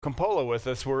Campolo with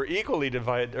us. We're equally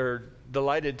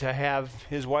delighted to have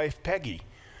his wife Peggy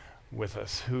with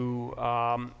us, who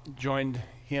joined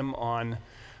him on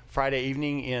Friday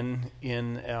evening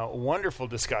in a wonderful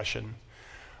discussion.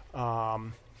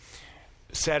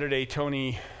 Saturday,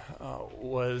 Tony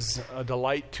was a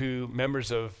delight to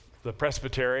members of the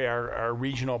Presbytery, our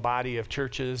regional body of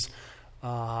churches,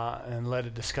 and led a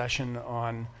discussion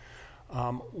on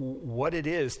what it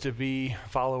is to be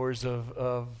followers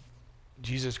of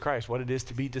Jesus Christ, what it is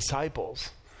to be disciples.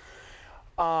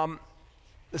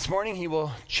 This morning he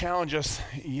will challenge us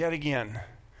yet again.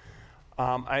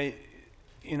 I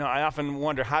often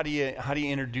wonder, how do you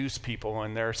introduce people?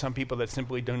 And there are some people that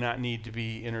simply do not need to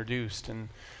be introduced,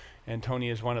 and Tony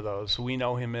is one of those. We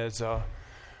know him as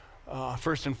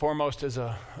first and foremost as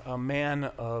a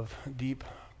man of deep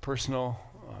personal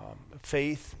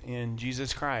faith in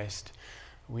Jesus Christ.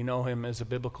 We know him as a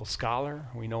biblical scholar.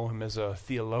 We know him as a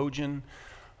theologian.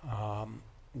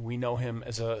 We know him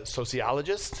as a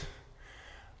sociologist.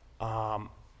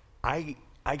 I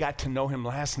got to know him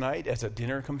last night as a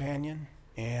dinner companion,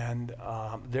 and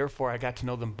therefore I got to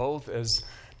know them both as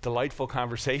delightful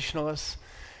conversationalists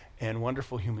and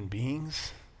wonderful human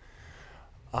beings.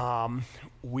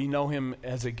 We know him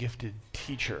as a gifted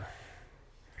teacher,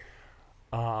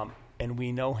 and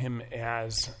we know him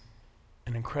as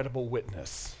an incredible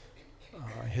witness.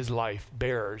 His life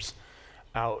bears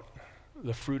out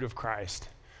the fruit of Christ,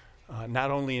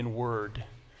 not only in word,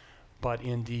 but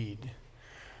in deed.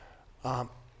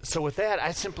 So with that,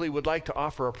 I simply would like to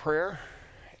offer a prayer,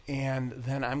 and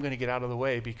then I'm going to get out of the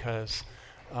way because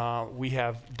we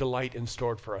have delight in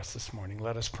store for us this morning.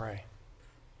 Let us pray.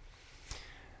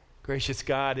 Gracious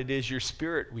God, it is your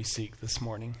Spirit we seek this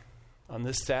morning on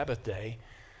this Sabbath day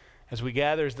as we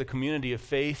gather as the community of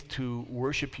faith to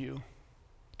worship you,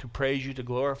 to praise you, to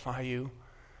glorify you,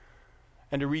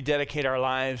 and to rededicate our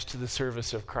lives to the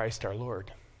service of Christ our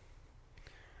Lord.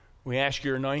 We ask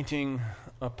your anointing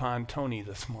upon Tony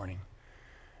this morning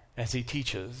as he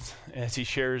teaches, as he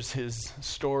shares his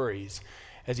stories,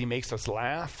 as he makes us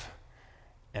laugh,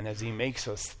 and as he makes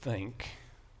us think,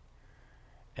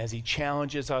 as he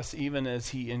challenges us, even as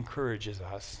he encourages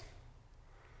us.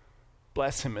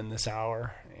 Bless him in this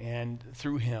hour, and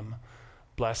through him,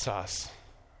 bless us.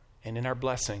 And in our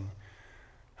blessing,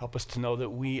 help us to know that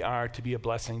we are to be a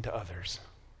blessing to others.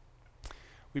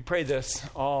 We pray this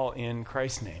all in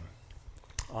Christ's name.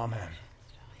 Amen.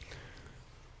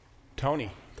 Tony.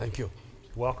 Thank you.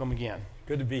 Welcome again.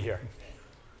 Good to be here.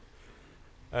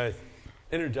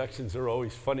 Introductions are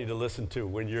always funny to listen to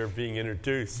when you're being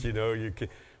introduced.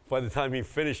 By the time he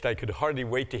finished, I could hardly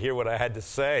wait to hear what I had to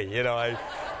say. It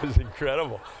was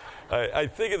incredible. I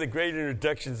think of the great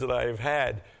introductions that I have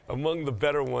had. Among the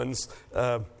better ones,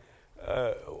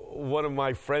 one of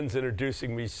my friends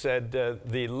introducing me said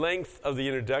the length of the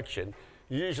introduction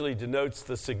usually denotes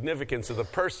the significance of the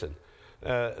person.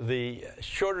 The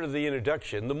shorter the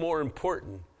introduction, the more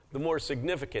important, the more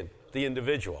significant the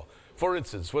individual. For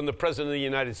instance, when the President of the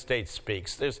United States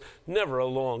speaks, there's never a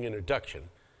long introduction.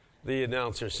 The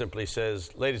announcer simply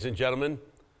says, "Ladies and gentlemen,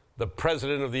 the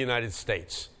President of the United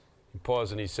States." He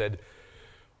paused and he said,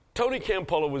 "Tony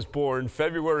Campolo was born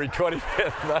February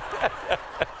 25th.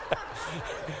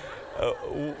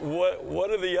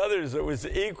 One of the others that was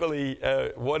equally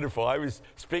wonderful, I was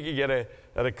speaking at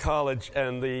a college,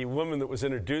 and the woman that was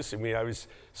introducing me, I was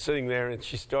sitting there, and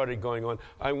she started going on,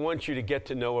 "I want you to get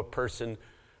to know a person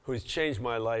who has changed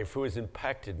my life, who has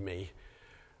impacted me,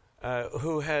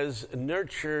 who has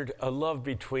nurtured a love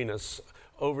between us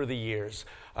over the years.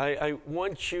 I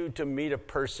want you to meet a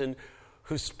person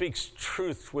who speaks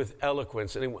truth with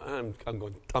eloquence." And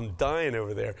I'm dying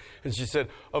over there. And she said,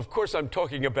 "Of course I'm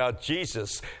talking about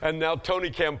Jesus. And now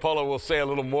Tony Campolo will say a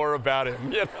little more about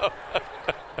him."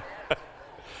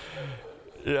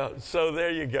 Yeah, so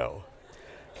there you go.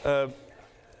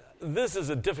 This is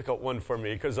a difficult one for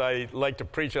me because I like to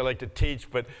preach, I like to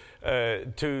teach, but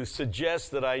to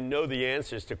suggest that I know the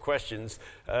answers to questions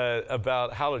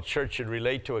about how a church should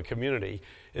relate to a community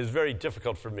is very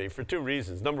difficult for me for two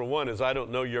reasons. Number one is I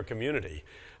don't know your community.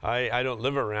 I don't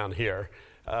live around here.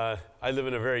 I live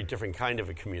in a very different kind of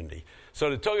a community. So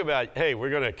to talk about, hey, we're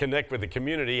going to connect with the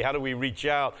community, how do we reach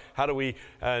out, how do we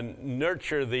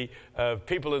nurture the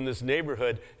people in this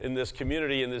neighborhood, in this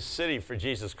community, in this city for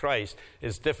Jesus Christ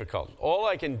is difficult. All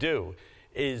I can do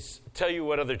is tell you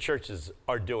what other churches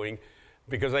are doing,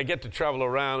 because I get to travel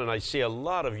around and I see a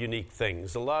lot of unique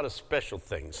things, a lot of special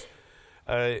things.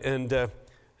 Having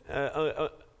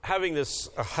this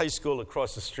high school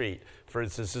across the street, for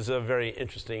instance, is a very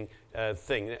interesting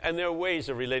thing. And there are ways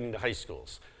of relating to high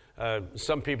schools.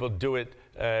 Some people do it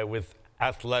with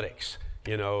athletics.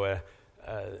 The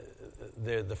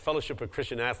Fellowship of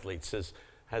Christian Athletes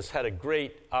has had a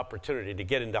great opportunity to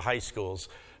get into high schools.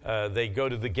 They go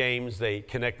to the games, they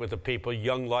connect with the people.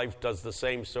 Young Life does the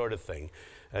same sort of thing.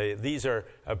 These are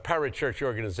parachurch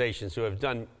organizations who have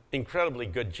done incredibly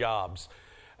good jobs.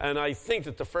 And I think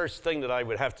that the first thing that I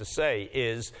would have to say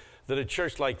is that a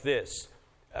church like this,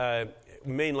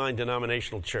 mainline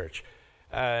denominational church,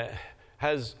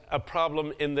 has a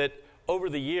problem in that over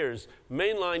the years,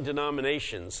 mainline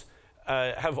denominations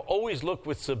have always looked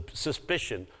with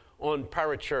suspicion on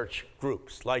parachurch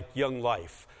groups like Young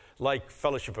Life, like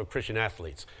Fellowship of Christian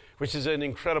Athletes, which is an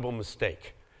incredible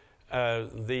mistake.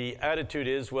 The attitude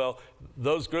is, well,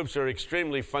 those groups are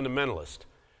extremely fundamentalist.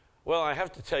 Well, I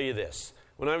have to tell you this.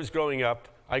 When I was growing up,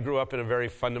 I grew up in a very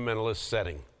fundamentalist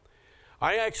setting.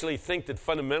 I actually think that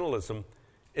fundamentalism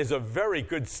is a very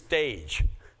good stage.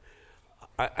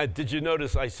 Did you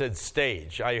notice I said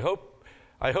stage? I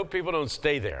hope people don't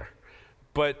stay there.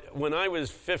 But when I was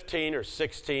 15 or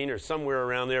 16 or somewhere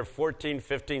around there, 14,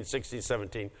 15, 16,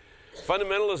 17,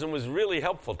 fundamentalism was really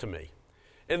helpful to me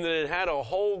in that it had a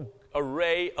whole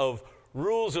array of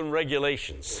rules and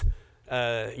regulations.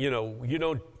 You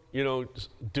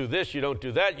don't do this, you don't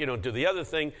do that, you don't do the other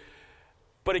thing.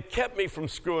 But it kept me from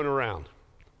screwing around.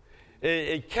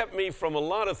 It kept me from a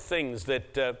lot of things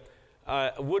that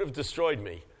would have destroyed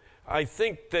me. I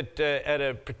think that at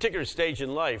a particular stage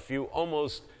in life, you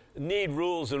almost need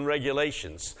rules and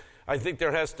regulations. I think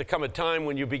there has to come a time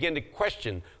when you begin to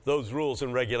question those rules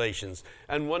and regulations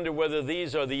and wonder whether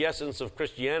these are the essence of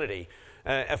Christianity.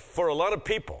 For a lot of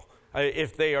people,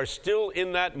 if they are still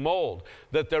in that mold,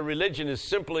 that their religion is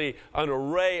simply an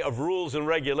array of rules and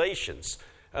regulations,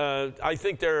 I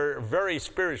think they're very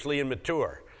spiritually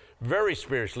immature. Very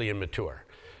spiritually immature.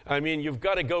 I mean, you've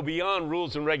got to go beyond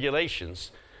rules and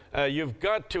regulations. You've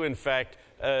got to, in fact,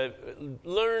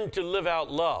 learn to live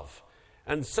out love.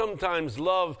 And sometimes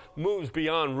love moves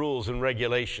beyond rules and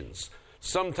regulations.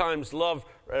 Sometimes love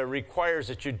requires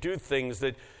that you do things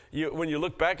that, when you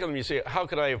look back on them, you say, how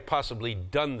could I have possibly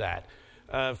done that?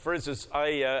 For instance,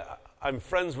 I'm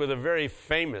friends with a very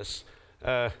famous,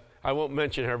 I won't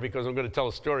mention her because I'm going to tell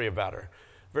a story about her,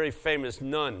 very famous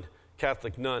nun,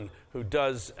 Catholic nun, who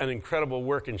does an incredible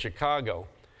work in Chicago.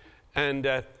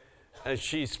 And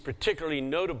she's particularly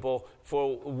notable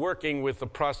for working with the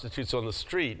prostitutes on the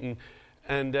street.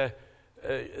 And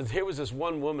here was this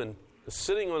one woman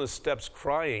sitting on the steps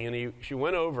crying, and she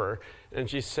went over and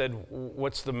she said,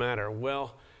 what's the matter?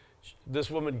 Well, this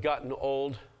woman had gotten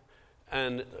old,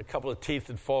 and a couple of teeth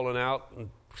had fallen out, and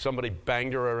somebody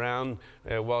banged her around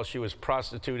while she was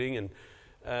prostituting,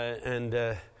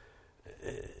 and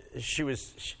she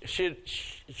was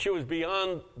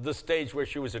beyond the stage where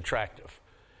she was attractive,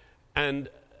 and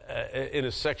in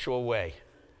a sexual way,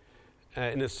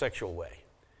 and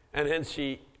hence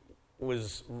she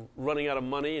was running out of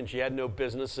money, and she had no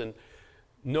business, and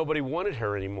nobody wanted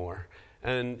her anymore.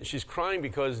 And she's crying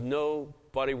because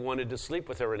nobody wanted to sleep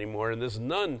with her anymore. And this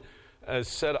nun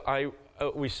said,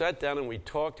 we sat down and we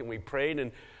talked and we prayed,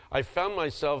 and I found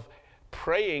myself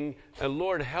praying, and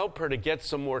Lord, help her to get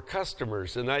some more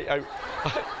customers. And I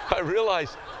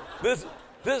realized this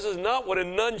is not what a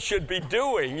nun should be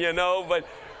doing, but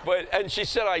and she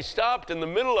said, I stopped in the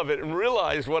middle of it and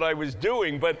realized what I was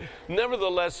doing. But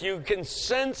nevertheless, you can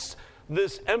sense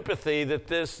this empathy that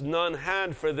this nun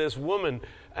had for this woman,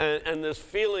 and this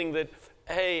feeling that,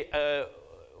 hey,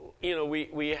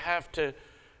 we have to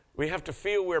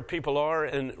feel where people are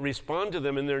and respond to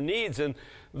them and their needs. And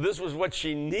this was what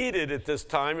she needed at this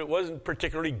time. It wasn't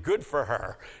particularly good for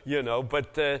her,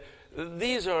 but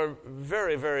these are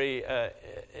very, very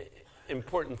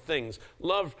important things.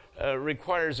 Love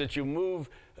requires that you move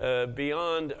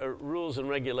beyond rules and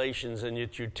regulations, and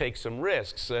that you take some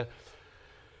risks.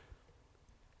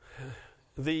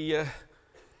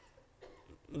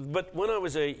 But when I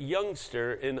was a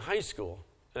youngster in high school,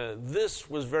 this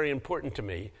was very important to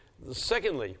me.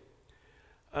 Secondly,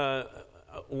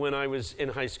 when I was in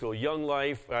high school, Young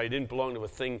Life, I didn't belong to a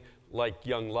thing like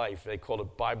Young Life. They called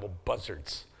it Bible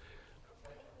Buzzards.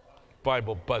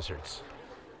 Bible Buzzards.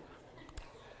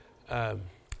 And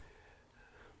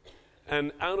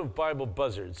out of Bible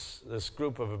Buzzards, this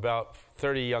group of about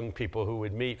 30 young people who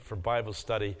would meet for Bible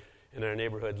study in our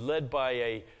neighborhood, led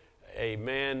by a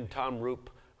man, Tom Roop,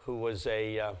 who was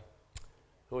an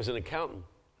accountant.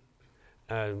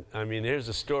 Here's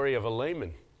a story of a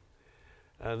layman.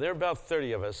 There are about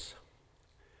 30 of us.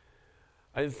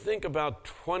 I think about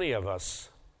 20 of us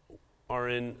are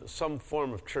in some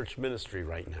form of church ministry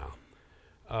right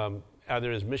now,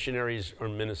 either as missionaries or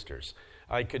ministers.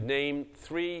 I could name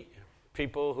 3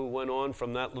 people who went on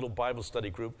from that little Bible study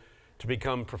group to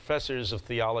become professors of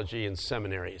theology in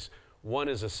seminaries. One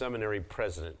is a seminary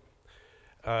president.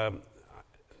 I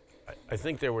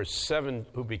think there were 7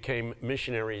 who became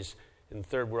missionaries in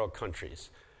third world countries.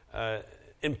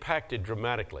 Impacted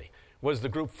dramatically. Was the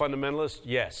group fundamentalist?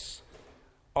 Yes.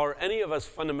 Are any of us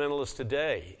fundamentalists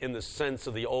today in the sense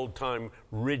of the old-time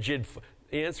rigid?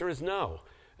 The answer is no.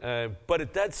 But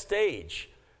at that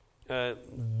stage,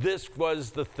 this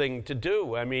was the thing to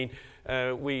do. I mean,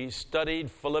 we studied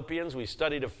Philippians, we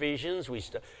studied Ephesians,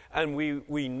 and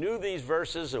we knew these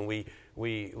verses, and we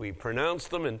pronounced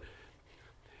them. And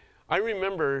I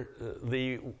remember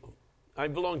I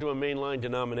belonged to a mainline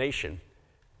denomination,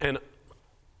 and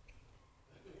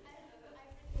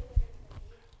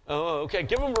oh, okay.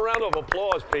 Give them a round of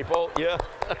applause, people. Yeah.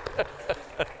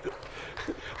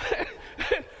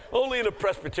 Only in a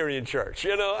Presbyterian church,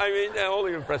 you know. I mean,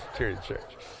 only in a Presbyterian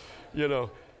church. You know,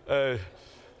 that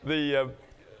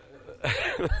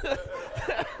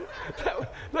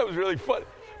was really fun.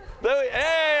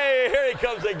 Hey, here he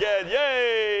comes again.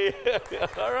 Yay.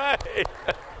 All right.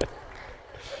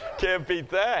 Can't beat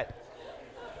that.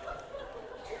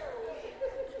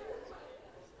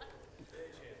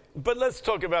 But let's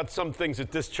talk about some things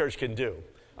that this church can do.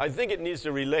 I think it needs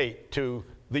to relate to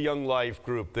the Young Life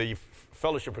group, the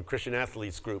Fellowship of Christian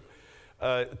Athletes group.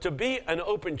 To be an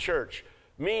open church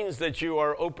means that you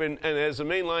are open, and as a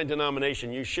mainline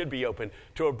denomination, you should be open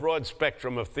to a broad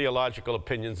spectrum of theological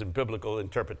opinions and biblical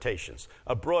interpretations,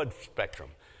 a broad spectrum.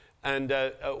 And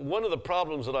one of the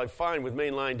problems that I find with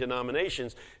mainline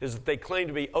denominations is that they claim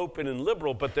to be open and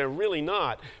liberal, but they're really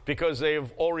not, because they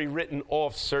have already written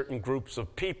off certain groups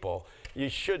of people. You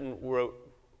shouldn't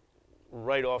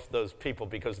write off those people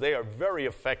because they are very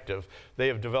effective. They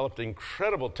have developed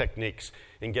incredible techniques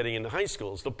in getting into high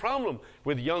schools. The problem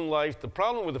with Young Life, the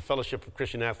problem with the Fellowship of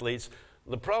Christian Athletes,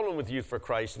 the problem with Youth for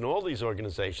Christ and all these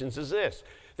organizations is this.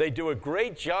 They do a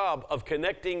great job of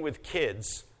connecting with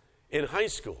kids in high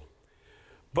school.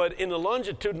 But in the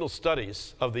longitudinal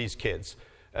studies of these kids,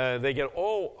 they get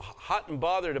all hot and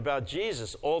bothered about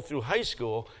Jesus all through high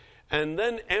school. And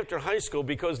then after high school,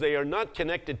 because they are not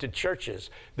connected to churches,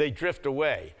 they drift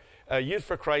away. Youth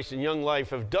for Christ and Young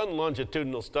Life have done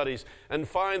longitudinal studies and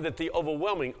find that the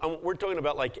overwhelming, we're talking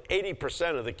about like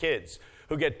 80% of the kids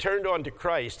who get turned on to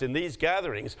Christ in these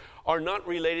gatherings are not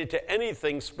related to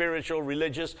anything spiritual,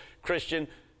 religious, Christian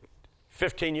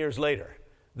 15 years later.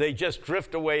 They just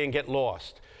drift away and get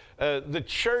lost. The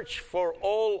church, for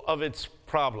all of its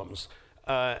problems,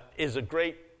 is a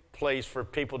great place for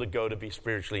people to go to be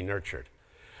spiritually nurtured.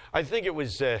 I think it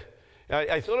was,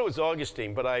 I thought it was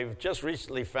Augustine, but I've just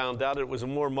recently found out it was a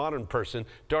more modern person,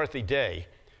 Dorothy Day,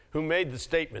 who made the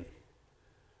statement,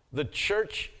 "The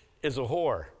church is a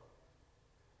whore,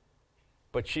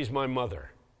 but she's my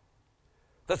mother."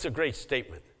 That's a great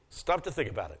statement. Stop to think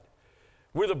about it.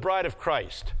 We're the bride of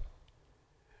Christ.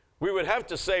 We would have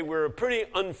to say we're a pretty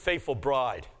unfaithful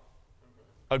bride.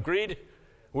 Agreed?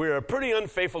 We're a pretty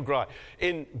unfaithful bride.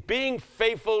 In being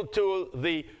faithful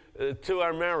to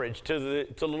our marriage, to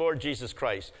the Lord Jesus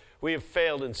Christ, we have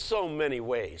failed in so many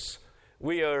ways.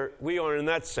 We are in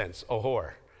that sense a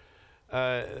whore.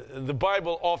 The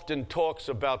Bible often talks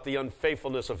about the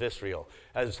unfaithfulness of Israel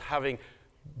as having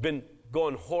been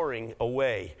gone whoring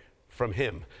away from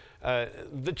him.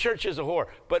 The church is a whore.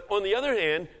 But on the other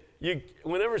hand,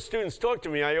 whenever students talk to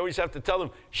me, I always have to tell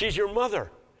them, she's your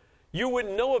mother. You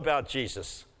wouldn't know about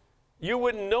Jesus. You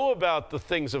wouldn't know about the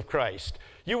things of Christ.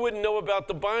 You wouldn't know about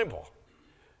the Bible.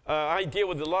 I deal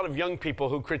with a lot of young people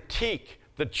who critique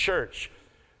the church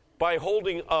by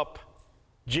holding up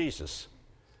Jesus,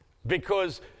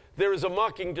 because there is a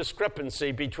mocking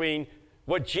discrepancy between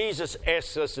what Jesus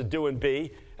asks us to do and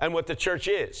be and what the church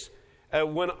is.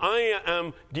 When I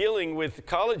am dealing with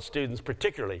college students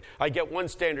particularly, I get one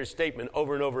standard statement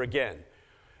over and over again.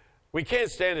 We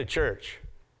can't stand a church,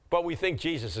 but we think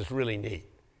Jesus is really neat.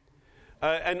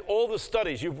 And all the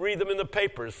studies, you read them in the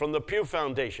papers from the Pew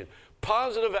Foundation,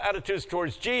 positive attitudes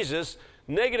towards Jesus,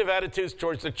 negative attitudes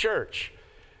towards the church.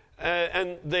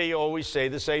 And they always say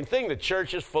the same thing, the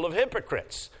church is full of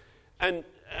hypocrites. And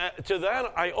to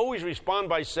that, I always respond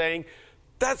by saying,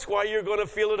 that's why you're going to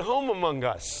feel at home among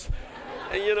us.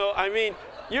 You know, I mean,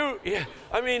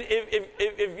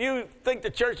 if you think the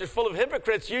church is full of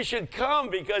hypocrites, you should come,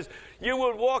 because you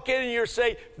would walk in and you'd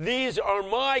say, these are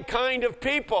my kind of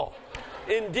people.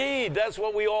 Indeed, that's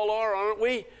what we all are, aren't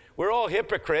we? We're all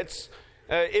hypocrites.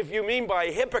 If you mean by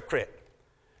hypocrite,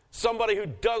 somebody who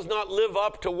does not live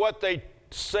up to what they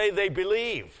say they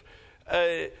believe.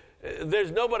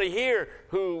 There's nobody here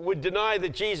who would deny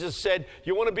that Jesus said,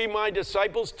 you want to be my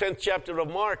disciples, 10th chapter of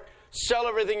Mark, Sell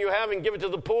everything you have and give it to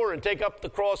the poor and take up the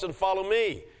cross and follow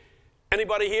me.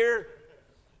 Anybody here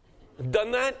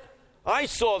done that? I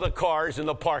saw the cars in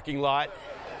the parking lot.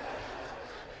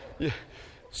 Yeah.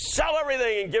 Sell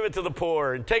everything and give it to the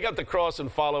poor and take up the cross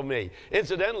and follow me.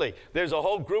 Incidentally, there's a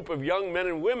whole group of young men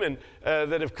and women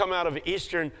that have come out of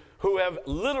Eastern who have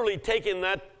literally taken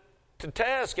that to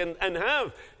task and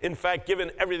have, in fact,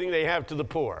 given everything they have to the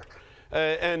poor.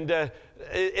 They're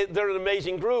an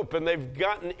amazing group, and they've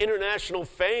gotten international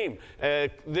fame.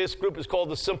 This group is called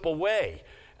The Simple Way,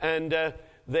 and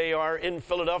they are in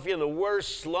Philadelphia, in the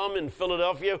worst slum in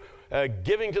Philadelphia,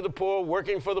 giving to the poor,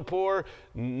 working for the poor,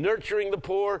 nurturing the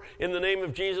poor in the name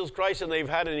of Jesus Christ, and they've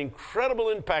had an incredible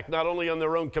impact not only on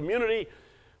their own community,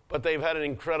 but they've had an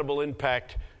incredible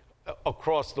impact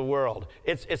across the world.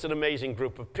 It's an amazing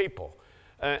group of people,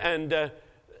 and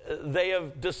they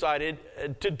have decided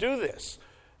to do this.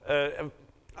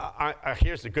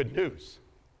 Here's the good news.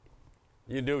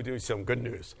 You do some good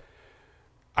news.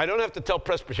 I don't have to tell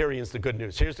Presbyterians the good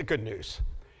news. Here's the good news.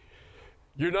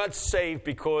 You're not saved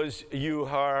because you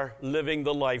are living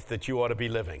the life that you ought to be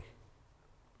living.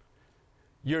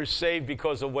 You're saved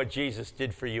because of what Jesus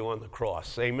did for you on the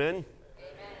cross. Amen? Amen.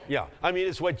 Yeah. I mean,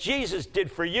 it's what Jesus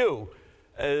did for you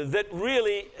that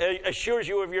really assures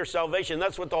you of your salvation.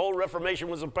 That's what the whole Reformation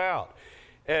was about.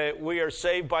 We are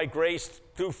saved by grace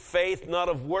through faith, not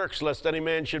of works, lest any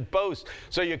man should boast.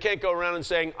 So you can't go around and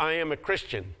saying, I am a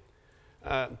Christian.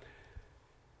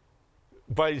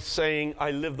 By saying,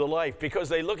 I live the life. Because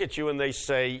they look at you and they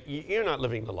say, you're not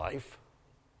living the life.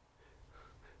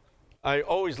 I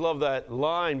always love that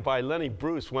line by Lenny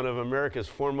Bruce, one of America's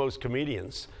foremost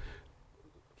comedians.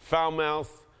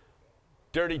 Foul-mouthed,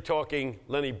 dirty-talking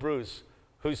Lenny Bruce,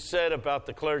 who said about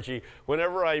the clergy,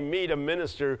 whenever I meet a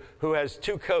minister who has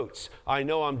two coats, I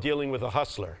know I'm dealing with a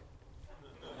hustler.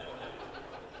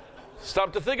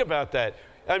 Stop to think about that.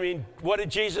 I mean, what did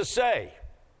Jesus say?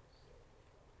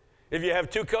 If you have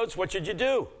two coats, what should you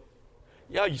do?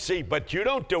 Yeah, you see, but you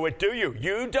don't do it, do you?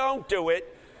 You don't do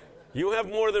it. You have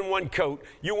more than one coat.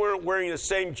 You weren't wearing the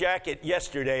same jacket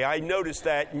yesterday. I noticed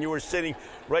that, and you were sitting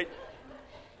right.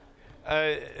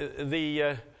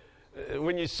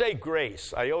 When you say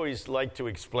grace, I always like to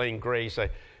explain grace.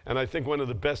 And I think one of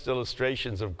the best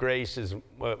illustrations of grace is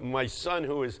my son,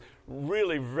 who is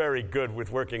really very good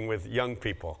with working with young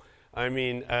people. I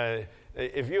mean,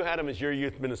 if you had him as your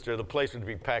youth minister, the place would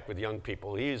be packed with young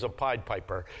people. He's a Pied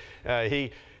Piper.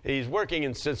 He's working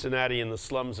in Cincinnati, in the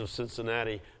slums of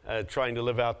Cincinnati, trying to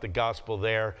live out the gospel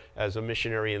there as a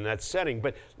missionary in that setting.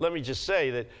 But let me just say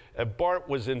that Bart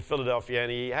was in Philadelphia,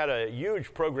 and he had a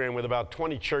huge program with about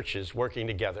 20 churches working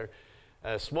together,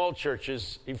 small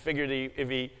churches. He figured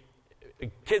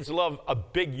kids love a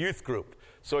big youth group.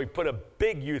 So he put a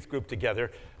big youth group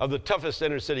together of the toughest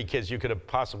inner city kids you could have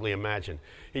possibly imagined.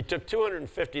 He took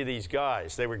 250 of these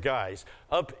guys, they were guys,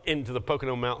 up into the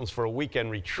Pocono Mountains for a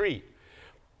weekend retreat.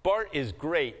 Bart is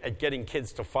great at getting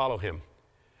kids to follow him.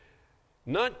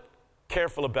 Not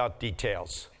careful about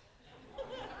details.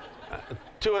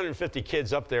 250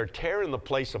 kids up there tearing the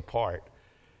place apart,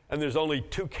 and there's only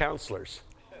 2 counselors.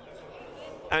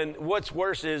 And what's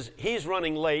worse is he's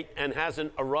running late and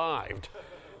hasn't arrived.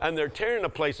 And they're tearing the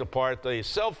place apart. The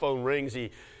cell phone rings.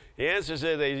 He answers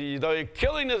it. They're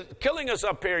killing us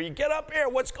up here. You get up here.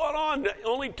 What's going on?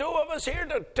 Only 2 of us here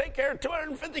to take care of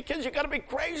 250 kids. You got to be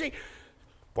crazy.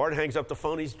 Bart hangs up the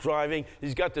phone. He's driving.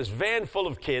 He's got this van full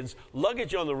of kids,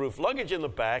 luggage on the roof, luggage in the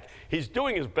back. He's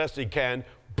doing as best he can.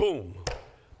 Boom.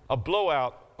 A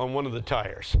blowout on one of the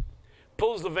tires.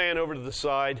 Pulls the van over to the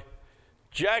side,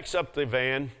 jacks up the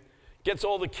van, gets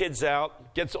all the kids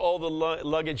out, gets all the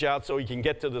luggage out so he can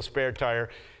get to the spare tire.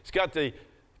 He's got the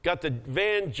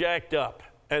van jacked up,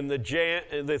 and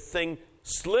the thing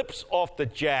slips off the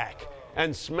jack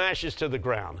and smashes to the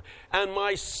ground. And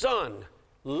my son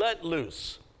let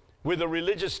loose with a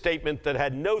religious statement that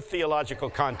had no theological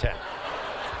content.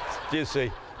 Do you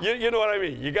see? You know what I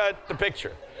mean? You got the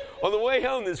picture. On the way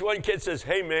home, this one kid says,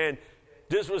 hey, man,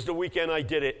 this was the weekend I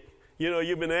did it. You know,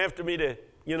 you've been after me to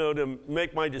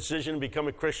make my decision to become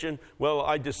a Christian. Well,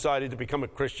 I decided to become a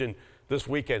Christian this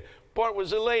weekend. Bart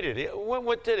was elated.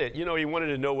 What did it? You know, he wanted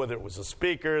to know whether it was a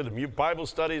speaker, the Bible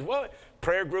studies,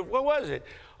 prayer group, what was it?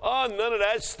 Oh, none of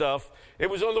that stuff. It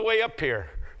was on the way up here.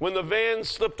 When the van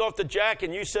slipped off the jack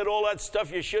and you said all that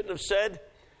stuff you shouldn't have said,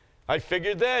 I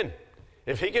figured then,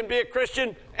 if he can be a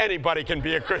Christian, anybody can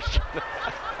be a Christian.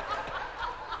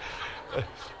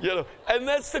 And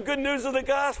that's the good news of the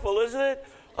gospel, isn't it?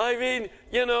 I mean,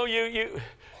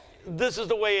 this is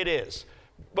the way it is.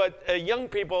 But young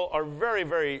people are very,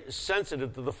 very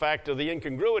sensitive to the fact of the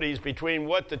incongruities between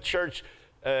what the church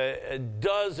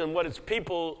does and what its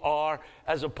people are,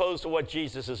 as opposed to what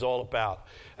Jesus is all about.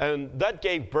 And that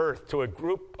gave birth to a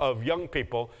group of young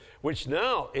people which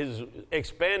now is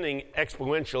expanding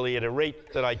exponentially at a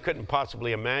rate that I couldn't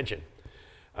possibly imagine.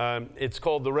 It's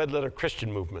called the Red Letter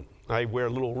Christian Movement. I wear a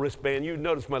little wristband. You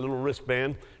notice my little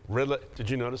wristband? Did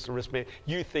you notice the wristband?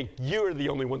 You think you're the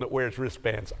only one that wears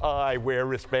wristbands. I wear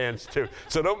wristbands too.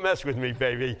 So don't mess with me,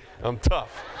 baby. I'm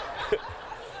tough.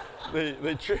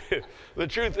 The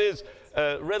truth is,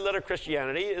 Red Letter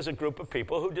Christianity is a group of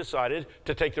people who decided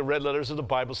to take the red letters of the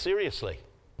Bible seriously,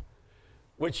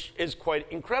 which is quite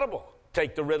incredible.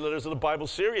 Take the red letters of the Bible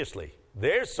seriously.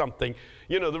 There's something,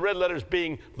 the red letters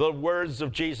being the words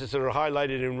of Jesus that are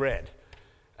highlighted in red.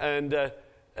 And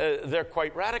they're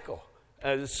quite radical.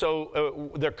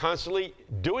 So they're constantly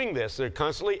doing this. They're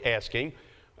constantly asking,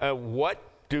 what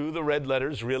do the red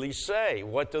letters really say?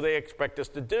 What do they expect us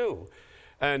to do?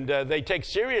 And they take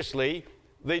seriously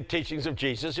the teachings of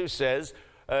Jesus, who says,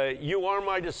 you are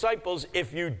my disciples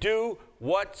if you do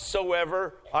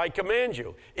whatsoever I command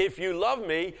you. If you love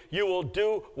me, you will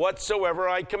do whatsoever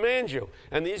I command you.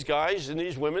 And these guys and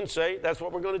these women say, that's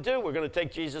what we're going to do. We're going to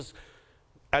take Jesus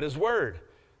at his word.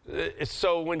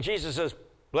 So when Jesus says,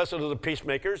 blessed are the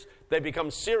peacemakers, they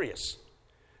become serious.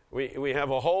 We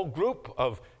have a whole group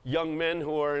of young men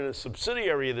who are in a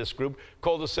subsidiary of this group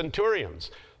called the centurions.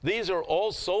 These are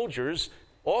all soldiers,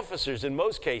 officers in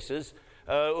most cases,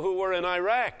 who were in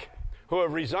Iraq, who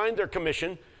have resigned their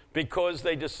commission because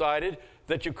they decided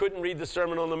that you couldn't read the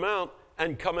Sermon on the Mount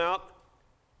and come out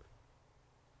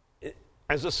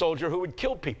as a soldier who would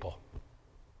kill people.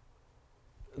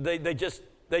 They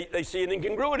see an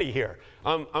incongruity here.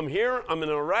 I'm here, I'm in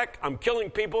Iraq, I'm killing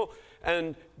people,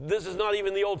 and this is not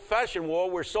even the old-fashioned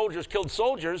war where soldiers killed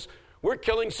soldiers. We're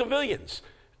killing civilians.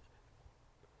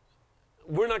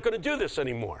 We're not going to do this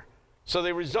anymore. So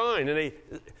they resign, and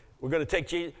we're going to take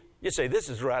Jesus. You say, this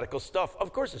is radical stuff.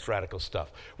 Of course it's radical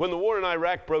stuff. When the war in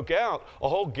Iraq broke out, a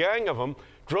whole gang of them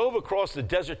drove across the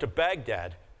desert to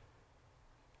Baghdad,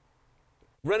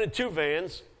 rented 2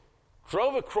 vans,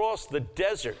 drove across the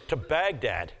desert to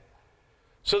Baghdad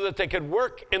so that they could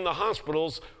work in the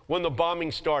hospitals when the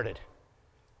bombing started.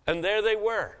 And there they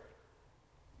were,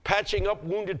 patching up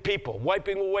wounded people,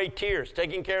 wiping away tears,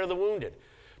 taking care of the wounded,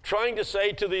 trying to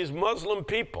say to these Muslim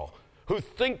people who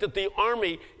think that the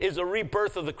army is a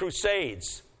rebirth of the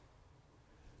Crusades,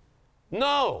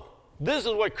 no, this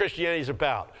is what Christianity is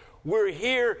about. We're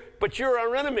here, but you're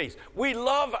our enemies. We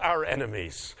love our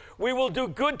enemies. We will do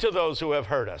good to those who have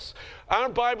hurt us. Our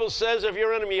Bible says if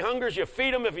your enemy hungers, you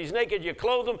feed him. If he's naked, you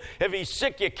clothe him. If he's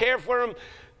sick, you care for him.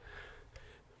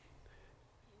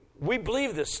 We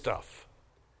believe this stuff.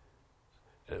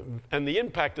 And the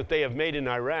impact that they have made in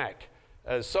Iraq,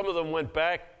 some of them went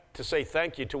back to say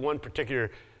thank you to one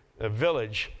particular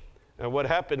village. And what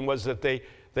happened was that they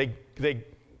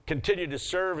continued to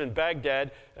serve in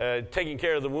Baghdad, taking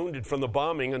care of the wounded from the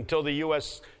bombing until the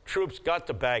U.S. troops got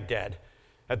to Baghdad.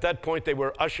 At that point, they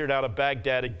were ushered out of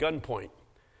Baghdad at gunpoint.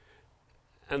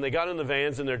 And they got in the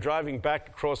vans, and they're driving back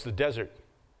across the desert.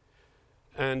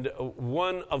 And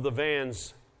one of the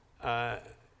vans has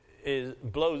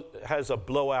a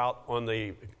blowout on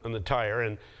the tire,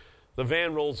 and the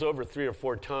van rolls over 3 or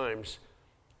 4 times.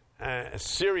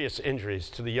 Serious injuries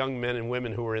to the young men and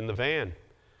women who were in the van.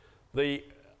 The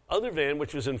other van,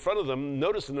 which was in front of them,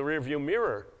 noticed in the rearview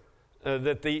mirror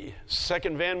that the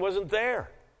second van wasn't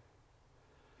there.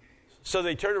 So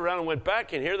they turned around and went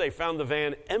back, and here they found the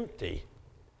van empty,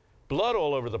 blood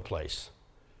all over the place.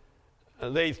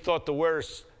 They thought the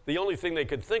worst. The only thing they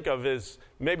could think of is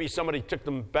maybe somebody took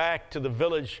them back to the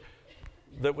village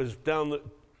that was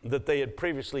that they had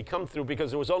previously come through, because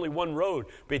there was only one road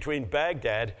between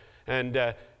Baghdad and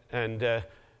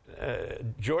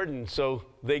Jordan. So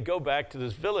they go back to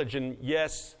this village, and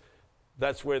yes,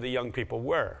 that's where the young people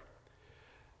were.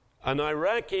 An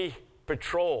Iraqi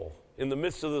patrol in the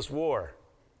midst of this war,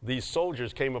 these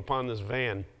soldiers came upon this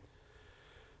van,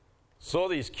 saw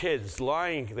these kids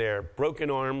lying there, broken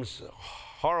arms,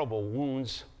 horrible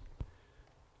wounds,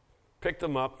 picked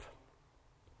them up,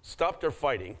 stopped their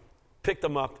fighting, picked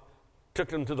them up, took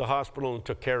them to the hospital and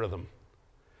took care of them,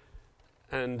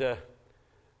 and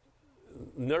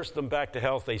nursed them back to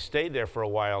health. They stayed there for a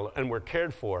while and were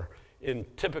cared for in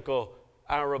typical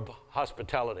Arab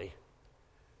hospitality.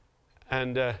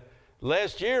 And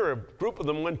last year, a group of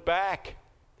them went back.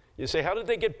 You say, how did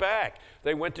they get back?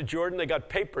 They went to Jordan. They got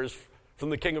papers from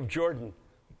the king of Jordan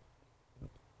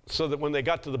so that when they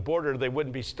got to the border, they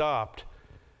wouldn't be stopped.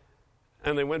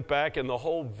 And they went back, and the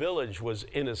whole village was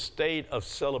in a state of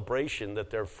celebration that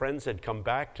their friends had come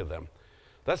back to them.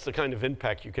 That's the kind of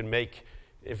impact you can make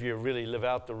if you really live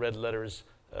out the red letters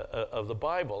of the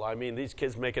Bible. I mean, these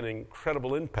kids make an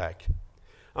incredible impact.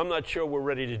 I'm not sure we're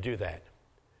ready to do that.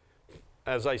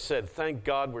 As I said, thank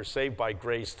God we're saved by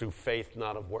grace through faith,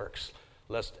 not of works,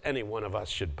 lest any one of us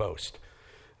should boast.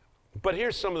 But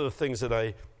here's some of the things that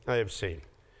I have seen.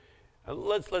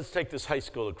 Let's take this high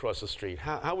school across the street.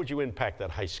 How would you impact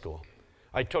that high school?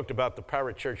 I talked about the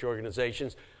parachurch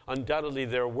organizations. Undoubtedly,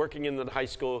 they're working in the high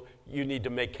school. You need to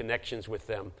make connections with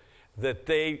them, that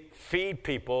they feed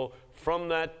people from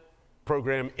that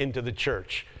program into the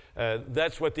church.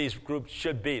 That's what these groups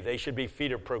should be. They should be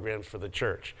feeder programs for the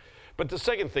church. But the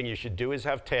second thing you should do is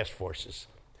have task forces.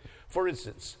 For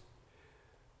instance,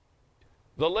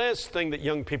 the last thing that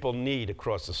young people need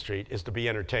across the street is to be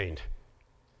entertained.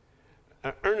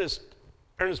 Ernest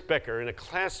Becker, in a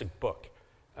classic book,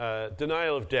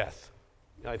 Denial of Death,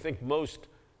 I think most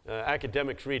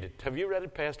academics read it. Have you read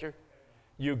it, Pastor?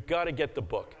 You've got to get the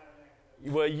book.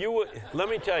 Well, let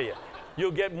me tell you,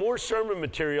 you'll get more sermon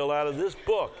material out of this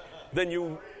book than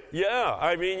you. Yeah,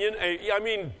 I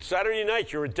mean, Saturday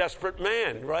night you're a desperate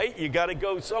man, right? You got to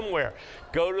go somewhere.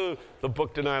 Go to the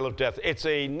book Denial of Death. It's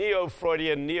a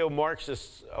neo-Freudian,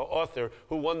 neo-Marxist author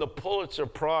who won the Pulitzer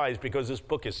Prize because this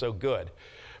book is so good.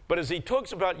 But as he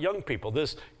talks about young people,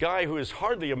 this guy who is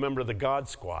hardly a member of the God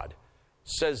Squad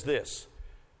says this: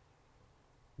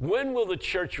 when will the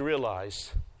church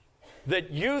realize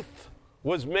that youth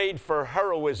was made for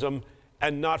heroism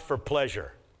and not for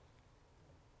pleasure?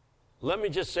 Let me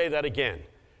just say that again.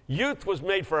 Youth was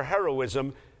made for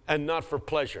heroism and not for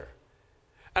pleasure.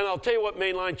 And I'll tell you what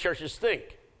mainline churches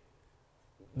think,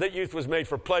 that youth was made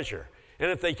for pleasure.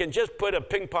 And if they can just put a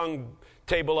ping pong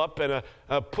table up and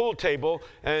a pool table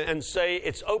and say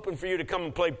it's open for you to come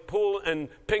and play pool and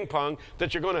ping pong,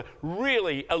 that you're going to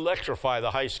really electrify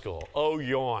the high school. Oh,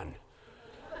 yawn.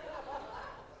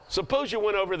 Suppose you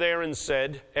went over there and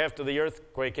said, after the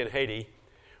earthquake in Haiti,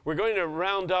 we're going to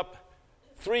round up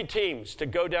 3 teams to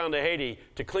go down to Haiti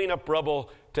to clean up rubble,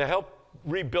 to help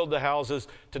rebuild the houses,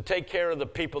 to take care of the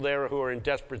people there who are in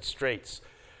desperate straits.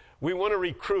 We want to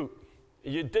recruit.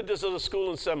 You did this at a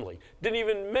school assembly. Didn't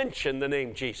even mention the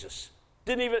name Jesus.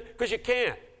 Because you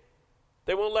can't.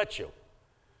 They won't let you.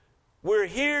 We're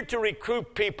here to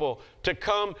recruit people to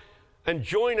come and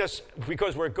join us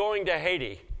because we're going to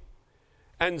Haiti.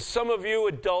 And some of you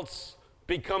adults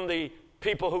become the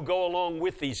people who go along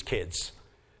with these kids.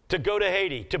 To go to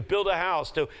Haiti, to build a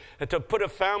house, to put a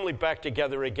family back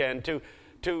together again,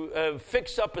 to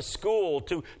fix up a school.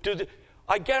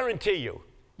 I guarantee you,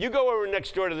 you go over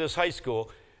next door to this high school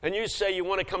and you say you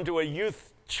want to come to a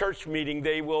youth church meeting,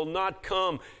 they will not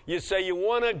come. You say you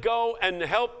want to go and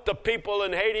help the people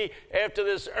in Haiti after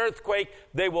this earthquake,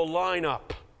 they will line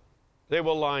up. They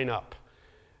will line up.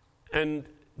 And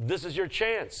this is your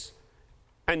chance.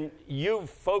 And you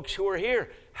folks who are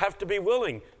here have to be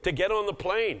willing to get on the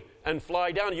plane and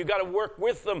fly down. You got to work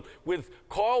with them with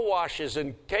car washes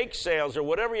and cake sales or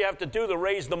whatever you have to do to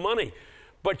raise the money.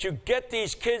 But you get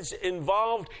these kids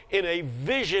involved in a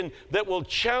vision that will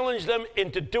challenge them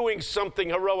into doing something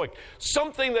heroic,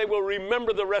 something they will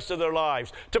remember the rest of their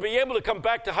lives. To be able to come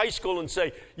back to high school and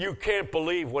say, you can't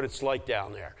believe what it's like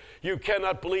down there. You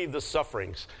cannot believe the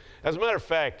sufferings. As a matter of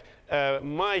fact,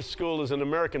 my school is an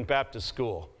American Baptist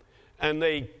school, and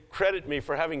they credit me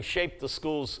for having shaped the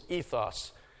school's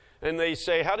ethos. And they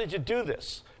say, how did you do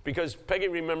this? Because Peggy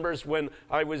remembers when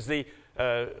I was the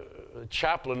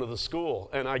chaplain of the school,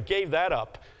 and I gave that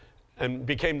up and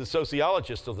became the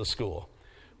sociologist of the school.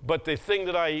 But the thing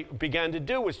that I began to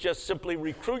do was just simply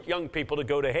recruit young people to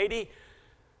go to Haiti,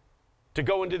 to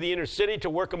go into the inner city, to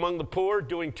work among the poor,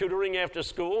 doing tutoring after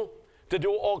school, to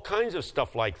do all kinds of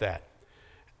stuff like that.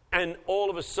 And all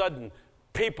of a sudden,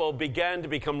 people began to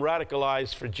become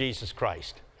radicalized for Jesus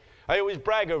Christ. I always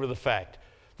brag over the fact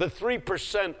that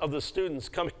 3% of the students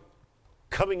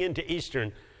coming into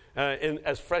Eastern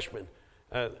as freshmen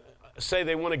say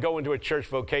they want to go into a church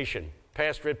vocation,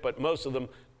 pastorate, but most of them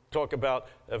talk about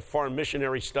foreign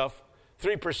missionary stuff.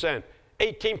 3%,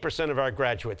 18% of our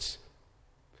graduates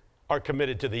are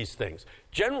committed to these things.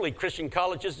 Generally, Christian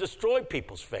colleges destroy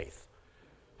people's faith.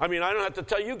 I mean, I don't have to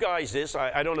tell you guys this.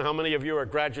 I don't know how many of you are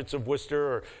graduates of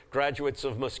Worcester or graduates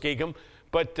of Muskegum,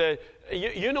 but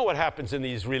you know what happens in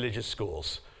these religious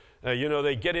schools.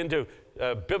 They get into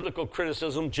biblical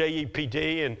criticism,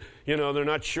 JEPD, and, they're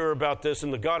not sure about this,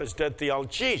 and the God is dead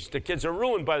theology. Jeez, the kids are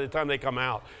ruined by the time they come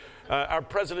out. Our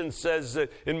president says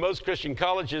that in most Christian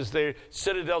colleges, they're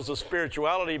citadels of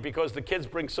spirituality because the kids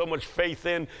bring so much faith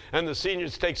in, and the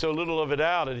seniors take so little of it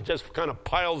out, and it just kind of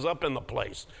piles up in the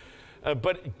place.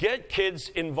 But get kids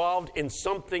involved in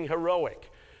something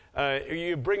heroic.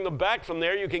 You bring them back from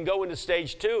there, you can go into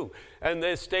stage 2. And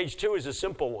this stage 2 is a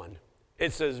simple one.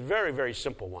 It's a very, very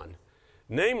simple one.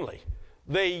 Namely,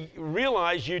 they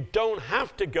realize you don't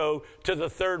have to go to the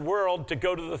third world to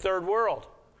go to the third world.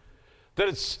 That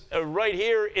it's right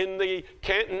here in the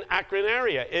Canton-Akron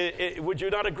area. Would you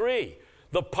not agree?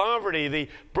 The poverty, the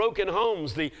broken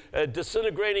homes, the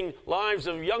disintegrating lives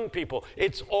of young people,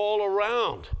 it's all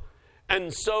around.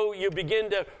 And so you begin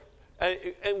to,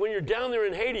 and when you're down there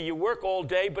in Haiti, you work all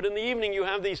day, but in the evening you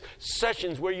have these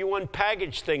sessions where you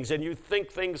unpackage things and you think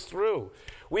things through.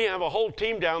 We have a whole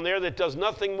team down there that does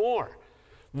nothing more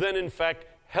than, in fact,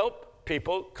 help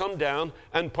people come down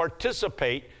and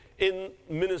participate in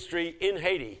ministry in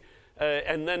Haiti,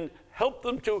 and then help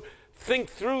them to think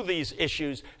through these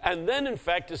issues, and then, in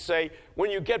fact, to say,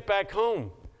 when you get back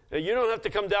home, you don't have to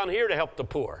come down here to help the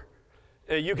poor.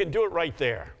 You can do it right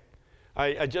there.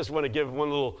 I just want to give one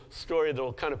little story that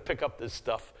will kind of pick up this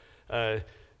stuff. And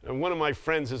one of my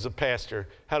friends is a pastor,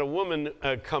 had a woman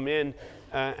come in,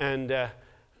 and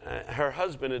her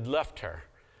husband had left her.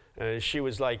 She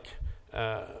was like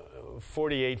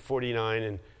 48, 49,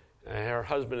 and her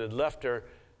husband had left her,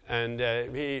 and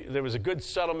there was a good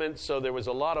settlement, so there was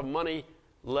a lot of money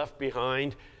left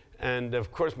behind. And,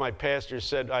 of course, my pastor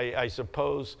said, I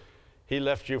suppose he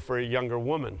left you for a younger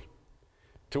woman.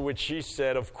 To which she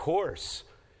said, of course.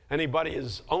 Anybody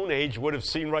his own age would have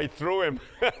seen right through him.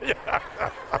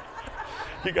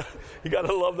 You got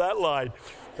to love that line.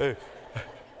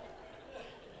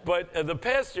 But the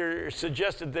pastor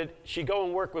suggested that she go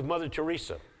and work with Mother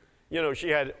Teresa. You know, she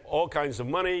had all kinds of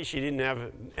money. She didn't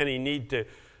have any need to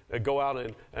go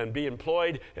out and be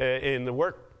employed in the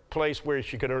workplace where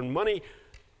she could earn money.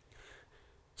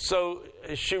 So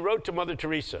she wrote to Mother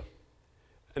Teresa,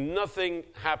 and nothing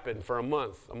happened for a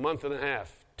month and a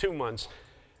half, 2 months.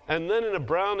 And then in a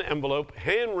brown envelope,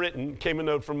 handwritten, came a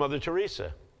note from Mother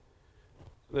Teresa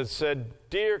that said,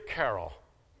 Dear Carol,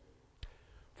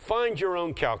 find your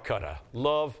own Calcutta.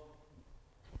 Love,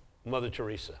 Mother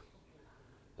Teresa.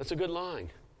 That's a good line.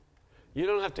 You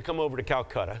don't have to come over to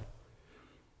Calcutta,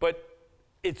 but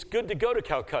it's good to go to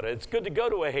Calcutta. It's good to go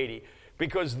to Haiti,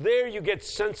 because there you get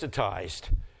sensitized.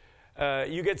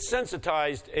 You get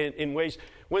sensitized in ways.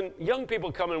 When young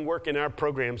people come and work in our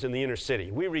programs in the inner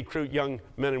city, we recruit young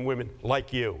men and women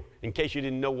like you. In case you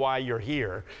didn't know why you're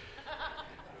here,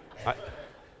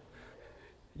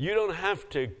 you don't have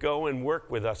to go and work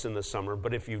with us in the summer,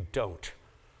 but if you don't,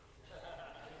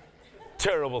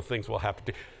 terrible things will happen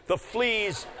to you. The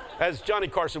fleas, as Johnny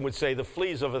Carson would say, the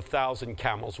fleas of 1,000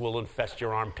 camels will infest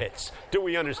your armpits. Do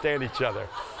we understand each other?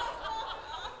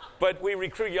 But we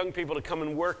recruit young people to come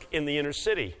and work in the inner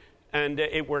city, and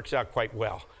it works out quite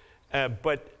well.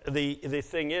 But the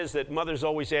thing is that mothers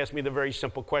always ask me the very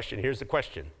simple question. Here's the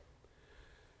question.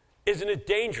 Isn't it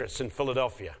dangerous in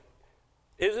Philadelphia?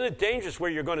 Isn't it dangerous where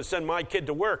you're going to send my kid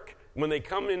to work? When they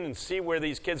come in and see where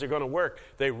these kids are going to work,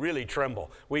 they really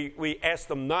tremble. We ask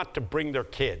them not to bring their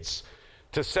kids,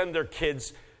 to send their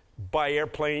kids by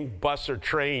airplane, bus, or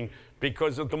train,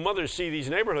 because if the mothers see these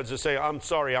neighborhoods, they say, I'm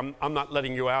sorry, I'm not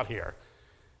letting you out here.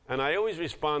 And I always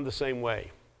respond the same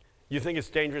way. You think it's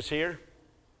dangerous here?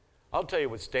 I'll tell you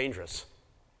what's dangerous.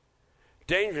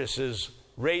 Dangerous is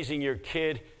raising your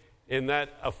kid in that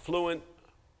affluent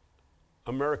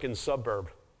American suburb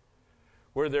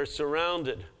where they're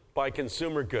surrounded by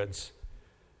consumer goods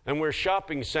and where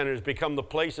shopping centers become the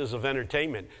places of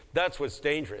entertainment. That's what's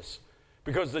dangerous.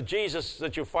 Because the Jesus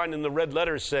that you find in the red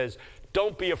letters says,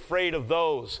 don't be afraid of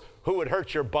those who would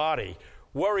hurt your body.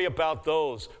 Worry about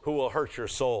those who will hurt your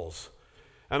souls.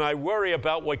 And I worry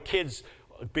about what kids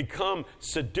become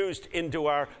seduced into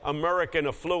our American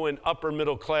affluent upper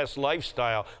middle class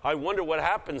lifestyle. I wonder what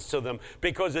happens to them,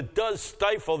 because it does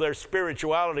stifle their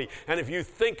spirituality. And if you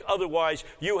think otherwise,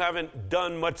 you haven't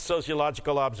done much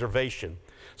sociological observation.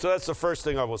 So that's the first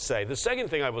thing I will say. The second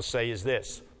thing I will say is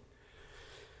this.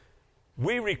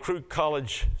 We recruit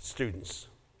college students,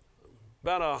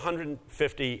 about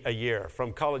 150 a year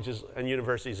from colleges and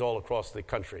universities all across the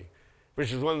country,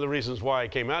 which is one of the reasons why I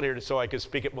came out here, so I could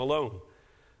speak at Malone.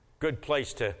 Good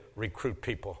place to recruit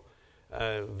people,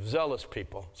 zealous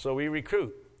people. So we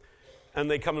recruit,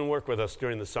 and they come and work with us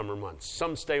during the summer months.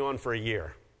 Some stay on for a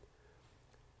year.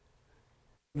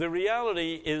 The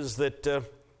reality is that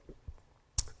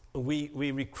we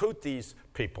recruit these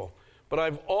people, but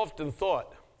I've often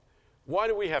thought, why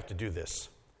do we have to do this?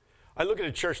 I look at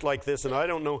a church like this, and I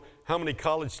don't know how many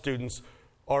college students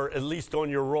are at least on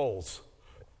your rolls.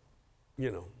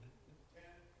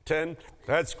 10?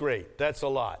 That's great. That's a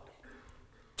lot.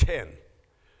 10.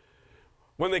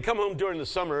 When they come home during the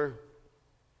summer,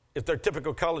 if they're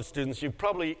typical college students, you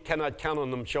probably cannot count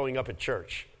on them showing up at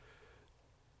church.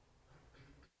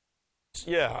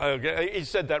 Yeah, okay. He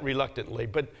said that reluctantly,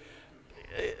 but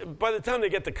by the time they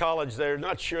get to college, they're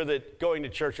not sure that going to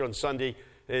church on Sunday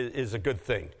is a good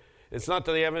thing. It's not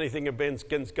that they have anything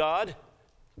against God.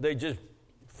 They just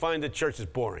find that church is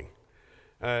boring.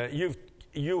 You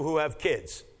who have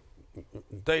kids,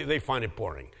 they find it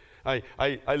boring.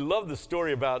 I love the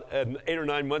story about 8 or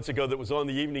 9 months ago that was on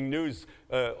the evening news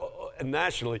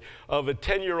nationally of a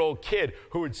 10-year-old kid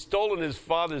who had stolen his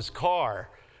father's car.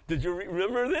 Did you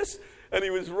remember this? And he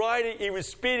was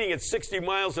speeding at 60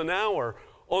 miles an hour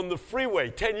on the freeway,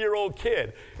 10-year-old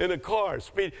kid in a car.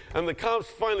 And the cops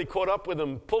finally caught up with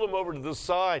him, pulled him over to the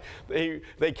side.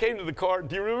 They came to the car.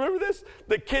 Do you remember this?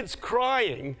 The kid's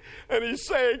crying, and he's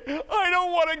saying, I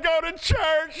don't want to go to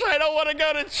church. I don't want to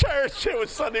go to church. It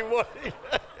was Sunday morning.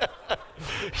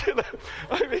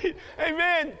 I mean, hey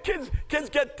man, kids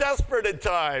get desperate at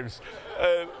times.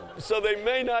 So they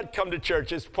may not come to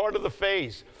church. It's part of the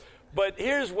phase. But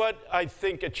here's what I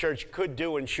think a church could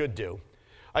do and should do.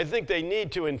 I think they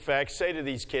need to, in fact, say to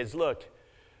these kids, look,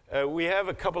 we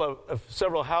have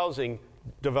several housing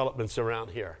developments around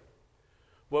here.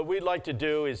 What we'd like to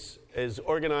do is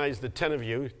organize the 10 of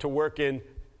you to work in,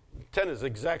 10 is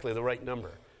exactly the right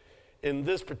number, in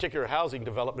this particular housing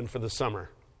development for the summer.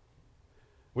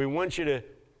 We want you to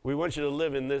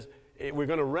live in this. We're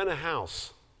going to rent a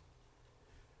house,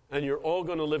 and you're all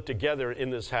going to live together in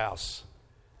this house.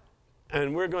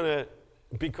 And we're going to,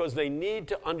 because they need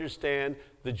to understand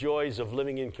the joys of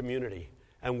living in community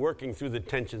and working through the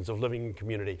tensions of living in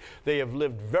community. They have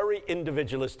lived very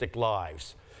individualistic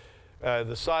lives.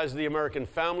 The size of the American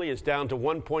family is down to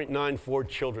 1.94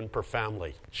 children per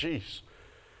family. Jeez.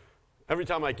 Every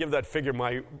time I give that figure,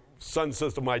 my son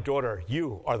says to my daughter,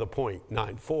 you are the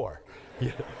 0.94.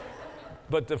 Yeah.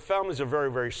 But the families are very,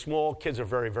 very small. Kids are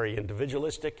very, very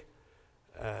individualistic.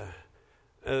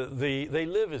 They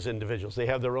live as individuals. They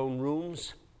have their own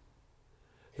rooms.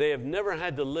 They have never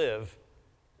had to live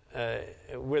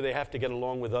where they have to get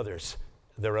along with others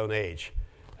their own age.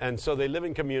 And so they live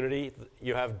in community.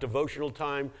 You have devotional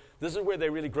time. This is where they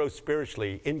really grow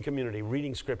spiritually, in community,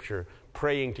 reading scripture,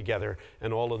 praying together,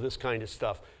 and all of this kind of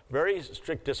stuff. Very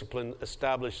strict discipline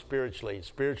established spiritually.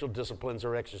 Spiritual disciplines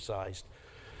are exercised.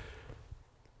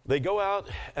 They go out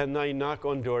and they knock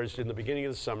on doors in the beginning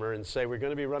of the summer and say, we're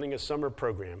going to be running a summer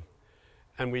program,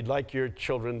 and we'd like your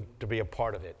children to be a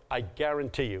part of it. I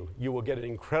guarantee you will get an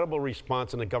incredible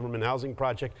response in the government housing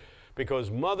project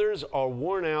because mothers are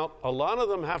worn out. A lot of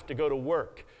them have to go to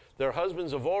work. Their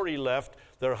husbands have already left.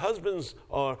 Their husbands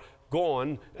are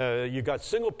gone. You've got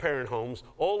single-parent homes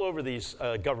all over these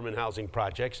government housing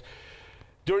projects.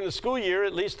 During the school year,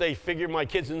 at least they figure my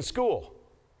kid's in school.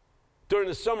 During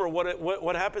the summer,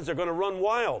 what happens? They're going to run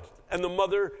wild. And the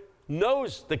mother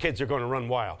knows the kids are going to run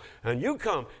wild. And you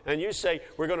come and you say,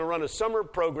 we're going to run a summer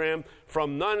program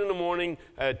from 9 in the morning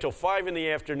till 5 in the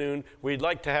afternoon. We'd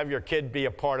like to have your kid be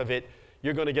a part of it.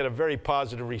 You're going to get a very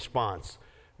positive response.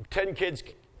 10 kids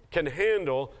can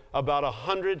handle about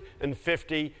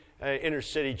 150 inner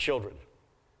city children.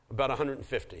 About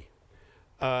 150.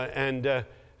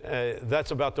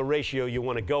 That's about the ratio you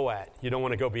want to go at. You don't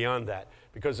want to go beyond that,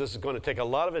 because this is going to take a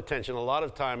lot of attention, a lot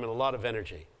of time, and a lot of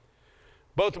energy.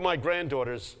 Both of my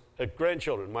grandchildren,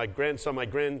 my grandson, my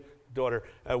granddaughter,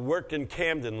 worked in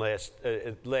Camden last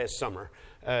summer.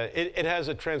 It has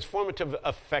a transformative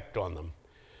effect on them.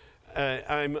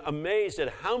 I'm amazed at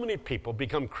how many people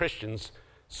become Christians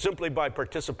simply by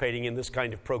participating in this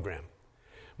kind of program.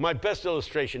 My best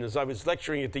illustration is I was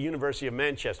lecturing at the University of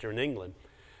Manchester in England,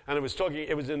 and it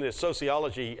was in the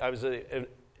sociology, I was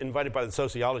invited by the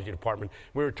sociology department.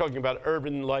 We were talking about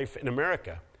urban life in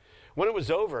America. When it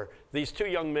was over, these two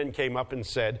young men came up and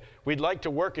said, we'd like to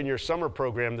work in your summer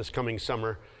program this coming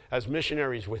summer as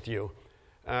missionaries with you.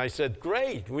 I said,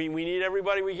 great, we need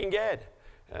everybody we can get.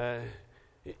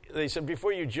 They said,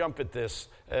 before you jump at this,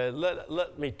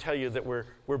 let me tell you that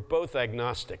we're both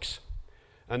agnostics.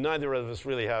 And neither of us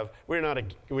really we're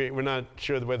not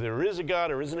sure whether there is a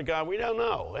God or isn't a God. We don't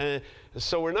know.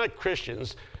 So we're not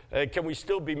Christians. Can we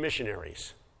still be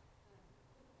missionaries?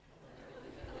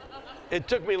 It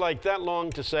took me like that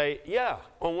long to say, yeah,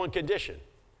 on one condition.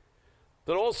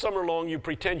 That all summer long you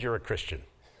pretend you're a Christian.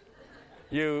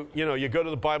 You go to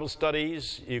the Bible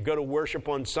studies, you go to worship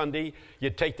on Sunday, you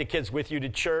take the kids with you to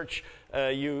church,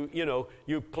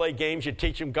 you play games, you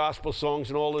teach them gospel songs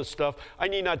and all this stuff. I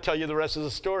need not tell you the rest of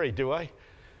the story, do I?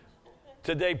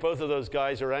 Today, both of those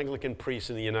guys are Anglican priests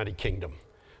in the United Kingdom.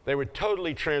 They were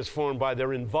totally transformed by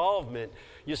their involvement.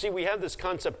 You see, we have this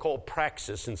concept called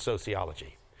praxis in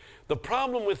sociology. The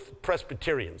problem with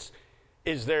Presbyterians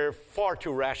is they're far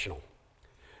too rational.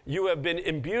 You have been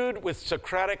imbued with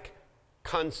Socratic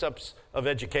concepts of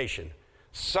education.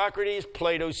 Socrates,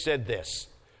 Plato said this.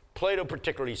 Plato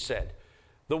particularly said,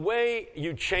 the way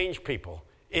you change people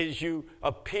is you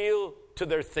appeal to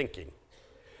their thinking.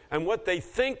 And what they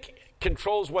think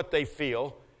controls what they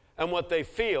feel, and what they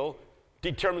feel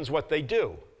determines what they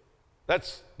do.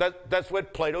 That's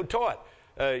what Plato taught.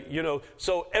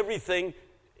 So everything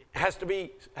has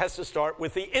to start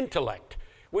with the intellect,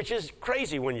 which is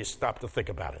crazy when you stop to think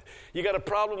about it. You got a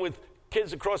problem with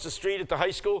kids across the street at the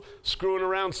high school screwing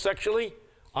around sexually?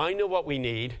 I know what we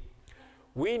need.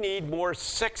 We need more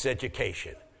sex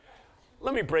education.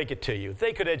 Let me break it to you.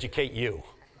 They could educate you.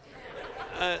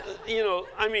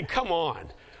 Come on.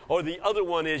 Or the other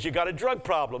one is you got a drug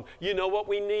problem. You know what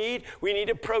we need? We need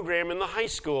a program in the high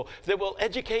school that will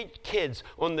educate kids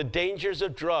on the dangers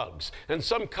of drugs. And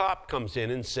some cop comes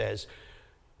in and says,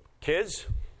 kids,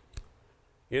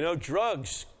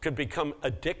 drugs could become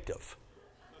addictive.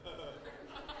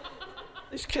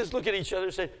 These kids look at each other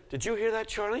and say, did you hear that,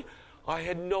 Charlie? I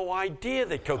had no idea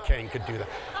that cocaine could do that.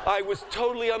 I was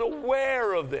totally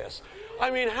unaware of this.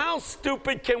 How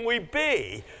stupid can we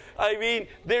be? And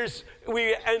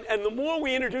the more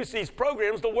we introduce these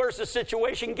programs, the worse the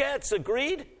situation gets.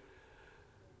 Agreed?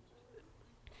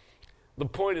 The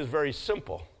point is very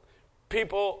simple.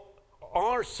 People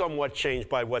are somewhat changed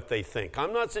by what they think.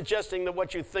 I'm not suggesting that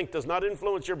what you think does not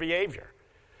influence your behavior.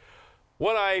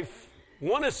 What I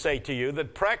want to say to you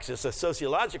that praxis, a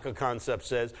sociological concept,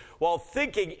 says, while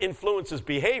thinking influences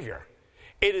behavior,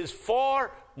 it is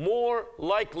far more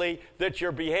likely that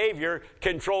your behavior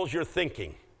controls your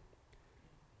thinking.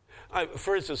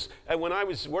 For instance, when I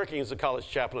was working as a college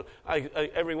chaplain,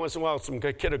 every once in a while some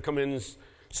kid would come in and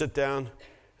sit down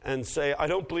and say, I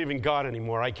don't believe in God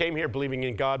anymore. I came here believing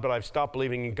in God, but I've stopped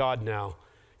believing in God now.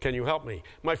 Can you help me?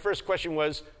 My first question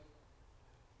was,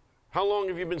 how long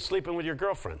have you been sleeping with your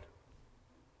girlfriend?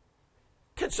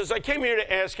 Kid says, I came here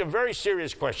to ask a very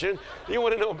serious question. You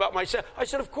want to know about myself? I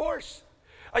said, of course.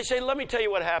 I say, let me tell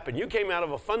you what happened. You came out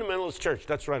of a fundamentalist church.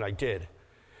 That's right, I did.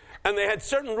 And they had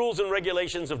certain rules and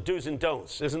regulations of do's and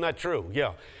don'ts. Isn't that true?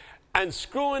 Yeah. And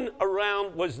screwing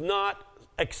around was not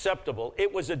acceptable.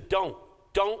 It was a don't.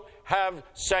 Don't have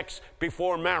sex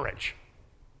before marriage.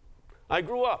 I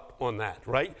grew up on that,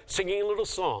 right? Singing a little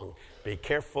song. Be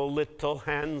careful, little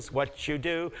hands, what you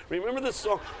do. Remember this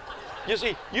song? You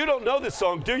see, you don't know this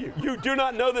song, do you? You do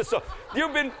not know this song.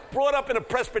 You've been brought up in a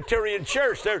Presbyterian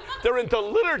church. They're into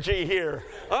liturgy here.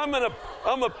 I'm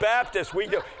a Baptist. We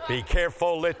do. Be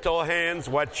careful, little hands,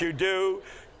 what you do.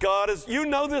 God is, you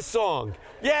know this song.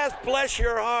 Yes, bless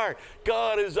your heart.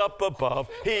 God is up above.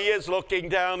 He is looking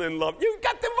down in love. You've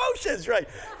got devotions, right?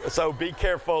 So be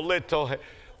careful, little hands.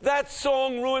 That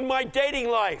song ruined my dating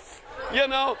life.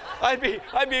 I'd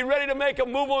be ready to make a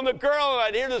move on the girl, and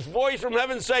I'd hear this voice from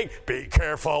heaven saying, be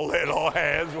careful, little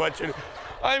hands, what you do.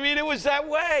 It was that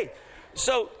way.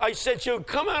 So I said,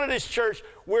 come out of this church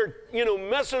where,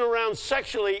 messing around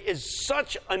sexually is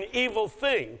such an evil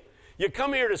thing. You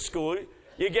come here to school,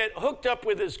 you get hooked up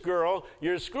with this girl,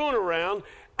 you're screwing around,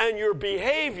 and your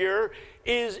behavior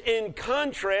is in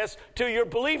contrast to your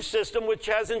belief system, which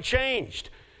hasn't changed.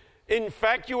 In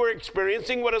fact, you are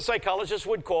experiencing what a psychologist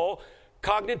would call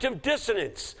cognitive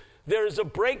dissonance. There's a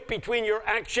break between your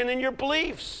action and your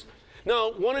beliefs.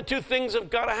 Now, one of two things have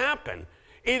got to happen.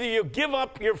 Either you give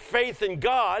up your faith in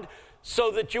God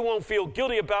so that you won't feel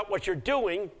guilty about what you're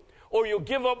doing, or you'll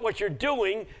give up what you're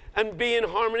doing and be in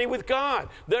harmony with God.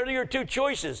 There are your two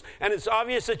choices, and it's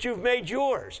obvious that you've made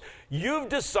yours. You've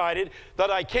decided that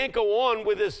I can't go on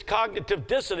with this cognitive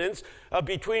dissonance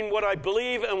between what I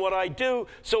believe and what I do,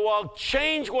 so I'll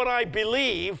change what I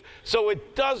believe so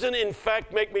it doesn't, in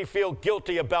fact, make me feel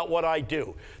guilty about what I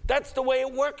do. That's the way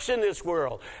it works in this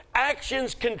world.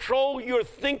 Actions control your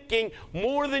thinking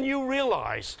more than you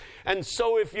realize. And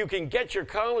so if you can get your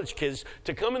college kids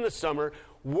to come in the summer,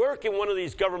 work in one of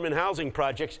these government housing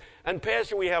projects, and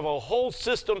Pastor, we have a whole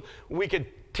system. We could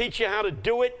teach you how to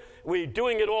do it. We're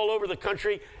doing it all over the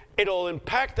country. It'll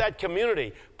impact that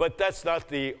community, but that's not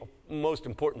the most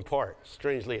important part,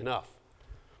 strangely enough.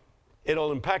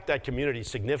 It'll impact that community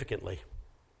significantly.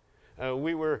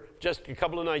 We were just a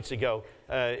couple of nights ago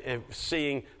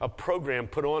seeing a program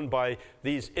put on by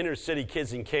these inner city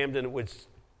kids in Camden. It would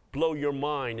blow your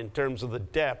mind in terms of the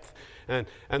depth. And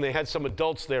they had some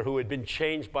adults there who had been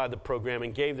changed by the program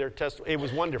and gave their testimony. It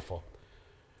was wonderful.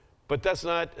 But that's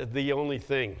not the only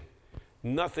thing.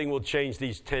 Nothing will change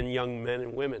these 10 young men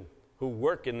and women who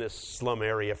work in this slum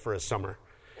area for a summer.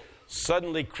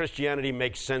 Suddenly, Christianity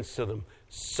makes sense to them.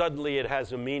 suddenly it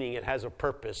has a meaning, it has a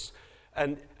purpose.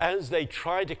 And as they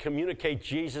try to communicate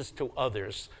Jesus to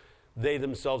others, they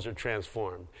themselves are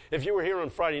transformed. If you were here on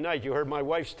Friday night, you heard my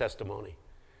wife's testimony.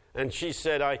 And she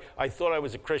said, I thought I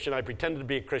was a Christian. I pretended to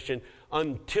be a Christian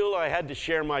until I had to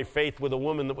share my faith with a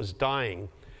woman that was dying.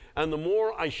 And the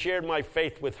more I shared my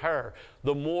faith with her,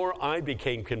 the more I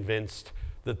became convinced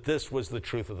that this was the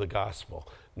truth of the gospel.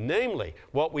 Namely,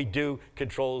 what we do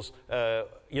controls,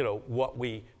 what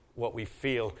we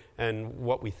feel and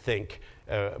what we think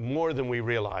more than we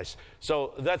realize.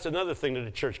 So that's another thing that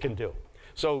the church can do.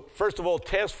 So first of all,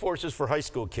 task forces for high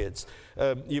school kids.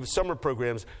 You have summer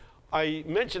programs. I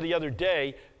mentioned the other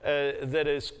day that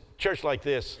a church like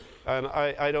this, and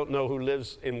I don't know who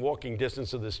lives in walking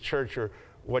distance of this church or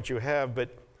what you have, but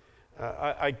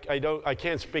I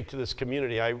can't speak to this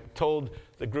community. I told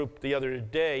the group the other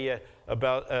day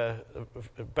about a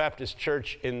Baptist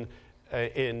church in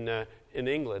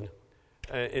England,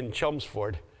 in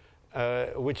Chelmsford,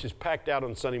 which is packed out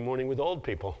on Sunday morning with old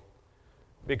people,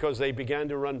 because they began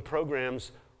to run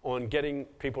programs on getting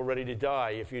people ready to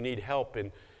die. If you need help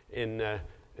in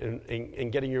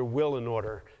getting your will in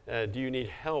order, do you need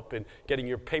help in getting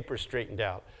your papers straightened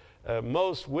out?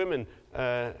 Most women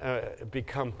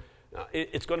become,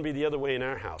 it's going to be the other way in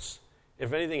our house.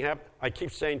 If anything happens, I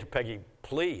keep saying to Peggy,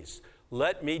 please,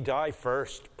 let me die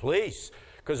first, please.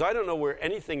 Because I don't know where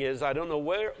anything is. I don't know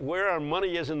where our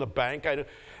money is in the bank.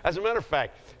 As a matter of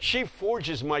fact, she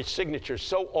forges my signature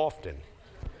so often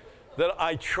that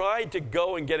I tried to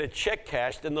go and get a check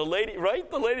cashed, and the lady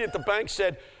at the bank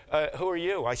said, who are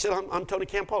you? I said, I'm Tony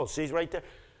Campolo. See, he's right there.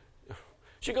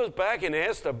 She goes back and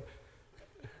asked him,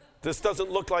 this doesn't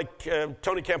look like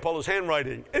Tony Campolo's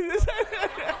handwriting. And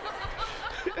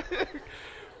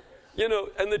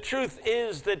the truth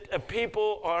is that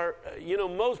people are,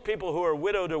 most people who are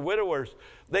widowed or widowers,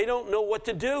 they don't know what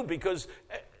to do because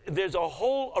there's a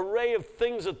whole array of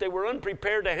things that they were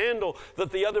unprepared to handle that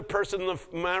the other person in the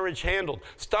marriage handled.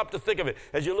 Stop to think of it.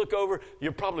 As you look over,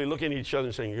 you're probably looking at each other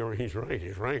and saying, he's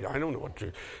right. I don't know what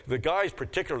to. The guys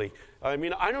particularly, I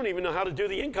don't even know how to do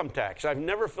the income tax. I've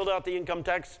never filled out the income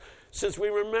tax since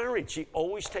we were married. She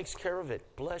always takes care of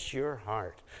it. Bless your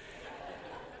heart.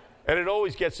 And it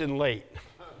always gets in late.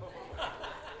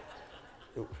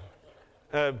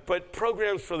 But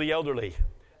programs for the elderly,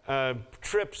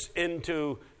 trips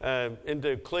into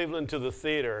Cleveland to the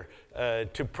theater,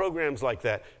 to programs like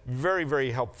that, very,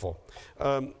 very helpful.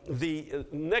 The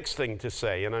next thing to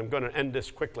say, and I'm going to end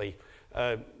this quickly,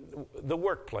 the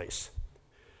workplace.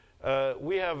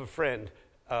 We have a friend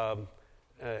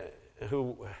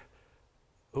who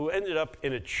ended up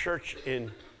in a church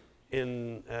in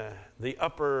the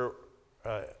upper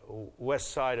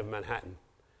west side of Manhattan.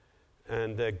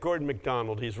 And Gordon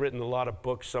MacDonald, he's written a lot of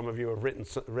books. Some of you have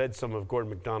read some of Gordon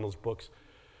MacDonald's books.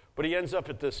 But he ends up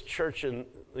at this church in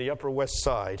the upper west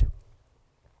side.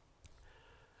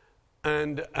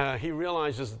 And he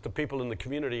realizes that the people in the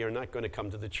community are not going to come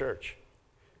to the church.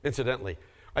 Incidentally,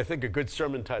 I think a good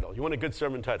sermon title. You want a good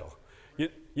sermon title?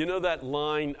 You know that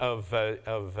line of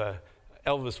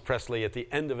Elvis Presley at the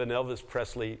end of an Elvis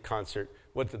Presley concert?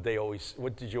 What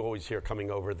did you always hear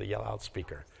coming over the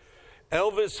loudspeaker?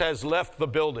 Elvis has left the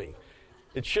building.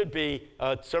 It should be,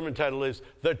 sermon title is,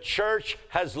 The Church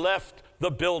Has Left the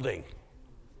Building.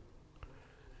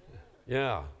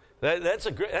 Yeah, that's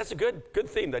a good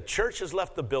theme. The church has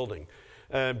left the building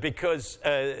because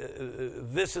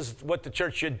this is what the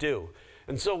church should do.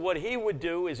 And so what he would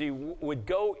do is he would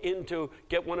go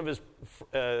get one of his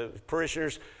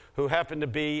parishioners who happened to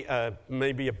be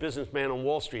maybe a businessman on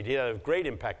Wall Street. He had a great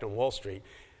impact on Wall Street,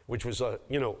 which was,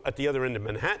 at the other end of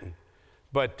Manhattan.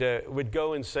 But would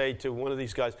go and say to one of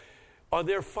these guys, are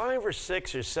there 5 or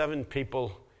 6 or 7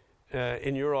 people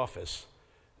in your office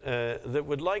that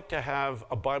would like to have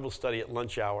a Bible study at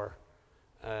lunch hour,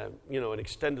 an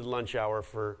extended lunch hour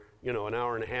for, an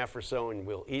hour and a half or so, and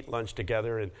we'll eat lunch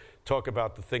together and talk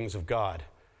about the things of God?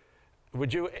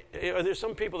 Are there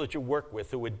some people that you work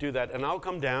with who would do that? And I'll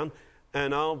come down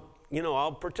and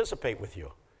I'll participate with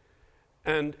you.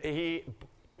 And he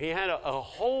had a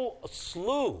whole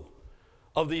slew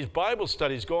of these Bible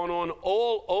studies going on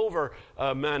all over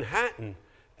Manhattan,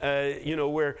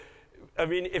 where,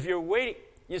 if you're waiting,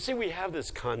 you see, we have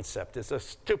this concept. It's a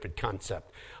stupid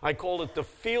concept. I call it the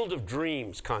Field of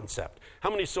Dreams concept. How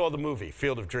many saw the movie,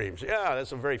 Field of Dreams? Yeah,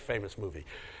 that's a very famous movie.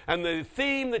 And the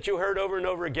theme that you heard over and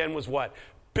over again was what?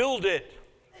 Build it,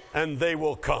 and they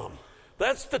will come.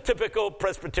 That's the typical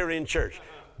Presbyterian church.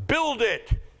 Build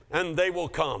it, and they will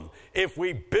come. If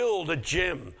we build a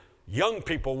gym, young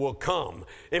people will come.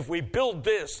 If we build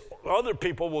this, other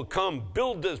people will come.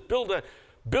 Build this, build that,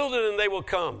 build it, and they will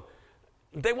come.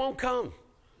 They won't come.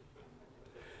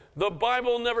 The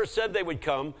Bible never said they would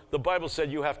come. The Bible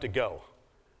said you have to go.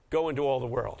 Go into all the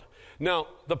world. Now,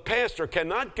 the pastor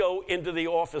cannot go into the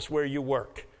office where you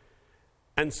work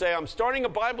and say, I'm starting a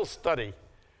Bible study.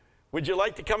 Would you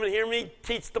like to come and hear me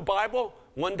teach the Bible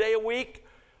 1 day a week?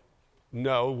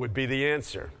 No, would be the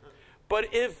answer.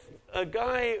 But if a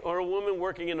guy or a woman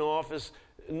working in an office,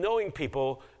 knowing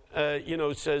people,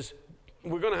 says,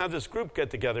 we're going to have this group get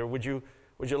together, would you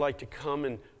like to come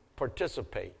and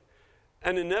participate?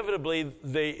 And inevitably,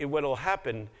 what will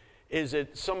happen is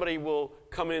that somebody will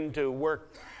come into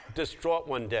work distraught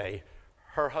one day.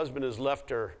 Her husband has left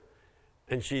her,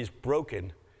 and she's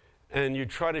broken. And you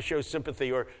try to show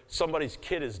sympathy, or somebody's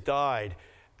kid has died,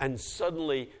 and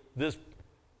suddenly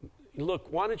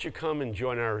look, why don't you come and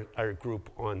join our group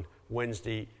on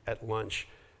Wednesday at lunch?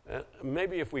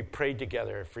 Maybe if we prayed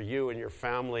together for you and your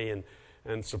family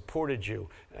and supported you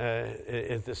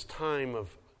at this time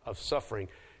of suffering,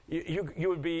 you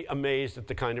would be amazed at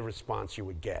the kind of response you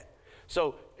would get.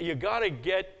 So you got to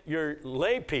get your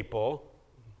lay people.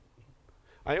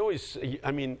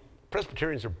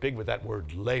 Presbyterians are big with that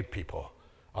word, lay people.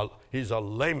 He's a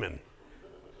layman.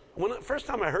 First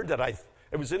time I heard that,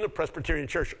 it was in the Presbyterian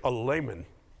church, a layman.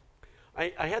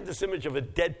 I had this image of a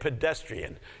dead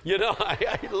pedestrian.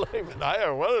 Layman.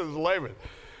 What is layman?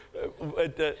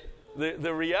 But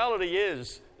the reality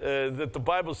is that the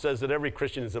Bible says that every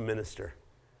Christian is a minister,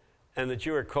 and that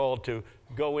you are called to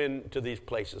go into these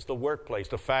places, the workplace,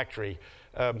 the factory.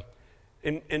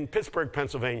 In Pittsburgh,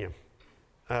 Pennsylvania,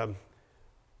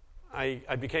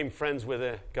 I became friends with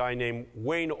a guy named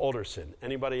Wayne Alderson.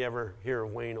 Anybody ever hear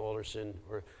of Wayne Alderson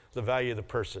or the value of the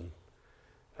person?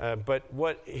 But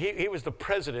he was the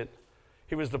president.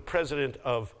 He was the president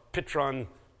of Pitron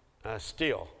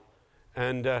Steel,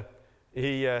 and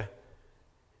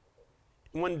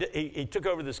one day he took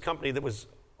over this company that was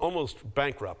almost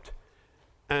bankrupt,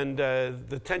 and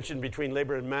the tension between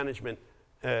labor and management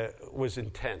was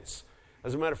intense.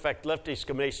 As a matter of fact, Lefty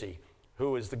Scamacci,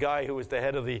 who was the guy who was the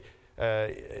head of the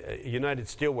United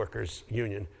Steelworkers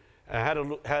Union, had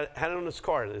it on his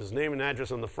card, his name and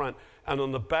address on the front, and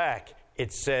on the back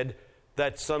it said,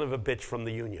 "That son of a bitch from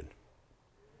the union."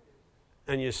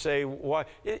 And you say, why?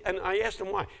 And I asked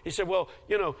him why. He said, well,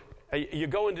 you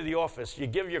go into the office, you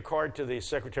give your card to the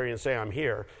secretary and say, I'm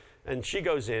here. And she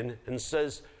goes in and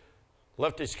says,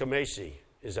 Lefty Scamacci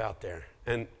is out there.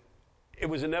 And it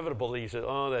was inevitable that he said,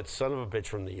 oh, that son of a bitch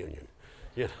from the union.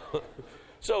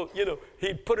 So,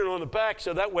 he put it on the back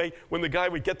so that way when the guy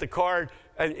would get the card,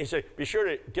 and he said, be sure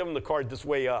to give him the card this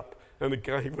way up. And the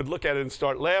guy would look at it and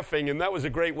start laughing, and that was a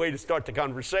great way to start the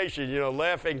conversation,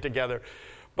 laughing together.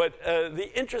 But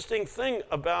the interesting thing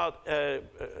about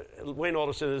Wayne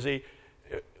Alderson is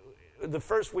the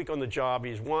first week on the job,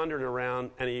 he's wandering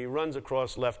around, and he runs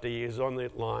across Lefty. He's on the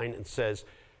line and says,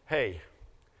 hey,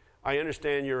 I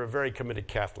understand you're a very committed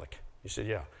Catholic. He said,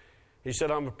 yeah. He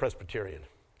said, I'm a Presbyterian.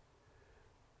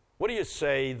 What do you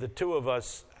say the two of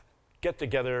us get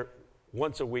together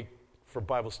once a week for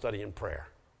Bible study and prayer?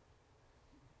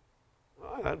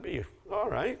 Oh, that'd be all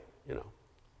right,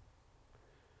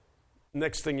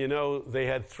 Next thing you know, they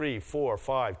had 3, 4,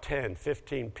 5, 10,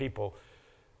 15 people.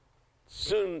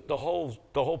 Soon the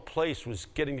whole place was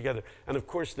getting together. And of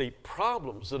course, the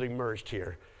problems that emerged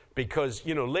here, because,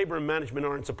 labor and management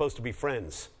aren't supposed to be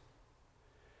friends.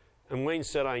 And Wayne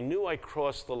said, I knew I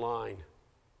crossed the line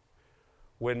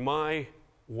when my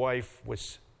wife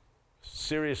was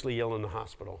seriously ill in the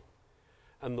hospital,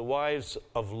 and the wives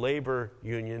of labor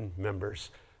union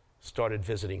members started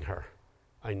visiting her.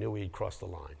 I knew we'd crossed the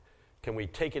line. Can we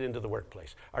take it into the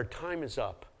workplace? Our time is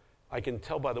up. I can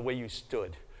tell by the way you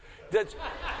stood. That's,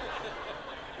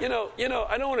 I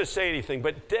don't want to say anything,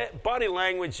 but body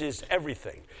language is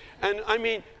everything. And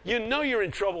you're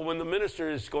in trouble when the minister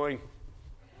is going,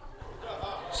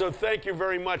 so thank you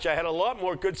very much. I had a lot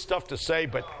more good stuff to say,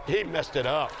 but he messed it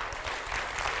up.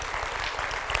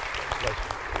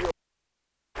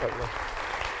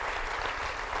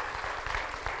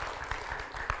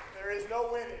 There is no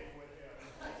winning.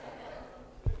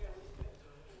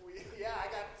 I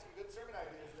got some good sermon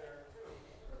ideas there, too.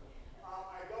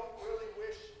 I don't really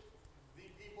wish the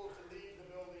people to leave the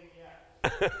building yet.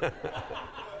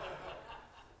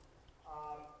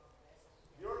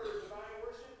 The order of divine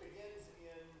worship begins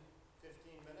in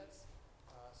 15 minutes.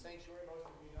 Sanctuary, most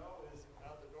of you know, is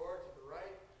out the door to the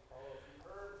right. All of you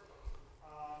heard.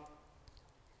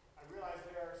 I realize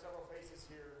there are several faces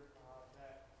here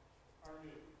that are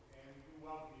new, and we do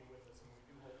welcome you with us, and we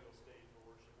do hope you'll stay for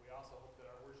worship. We also hope that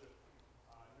our worship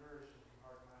nourishes your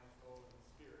heart, mind, soul, and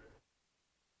spirit.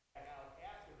 Out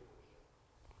after the worship,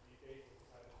 be faithful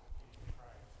to Jesus Christ.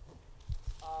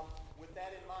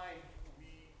 that in mind,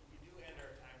 we do end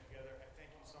our time together. I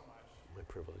thank you so much. My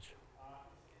privilege.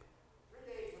 3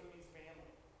 days with me's family.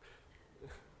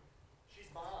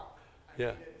 She's mom.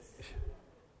 Yeah. It's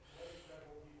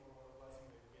incredible people and what a blessing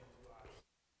they've been to us.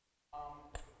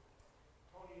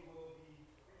 Tony will be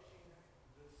preaching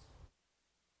this.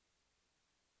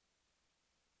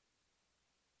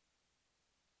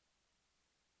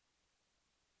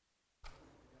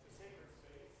 It's a sacred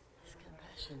space. Is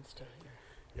compassion still here?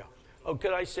 Yeah. Oh,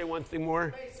 could I say one thing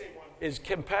more? You may say one. Is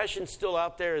compassion still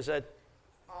out there? Is that?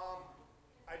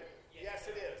 Yes,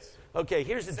 it is. Okay,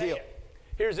 here's the Say deal. it.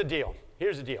 Here's the deal.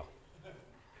 Here's the deal.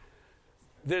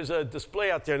 There's a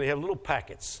display out there, and they have little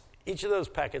packets. Each of those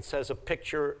packets has a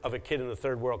picture of a kid in a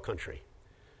third world country.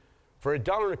 For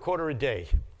 $1.25 a day,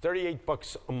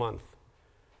 $38 a month,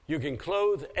 you can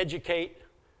clothe, educate,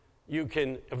 you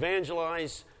can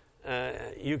evangelize,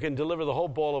 you can deliver the whole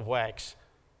ball of wax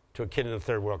to a kid in a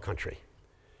third world country.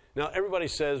 Now, everybody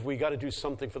says we got to do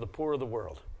something for the poor of the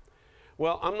world.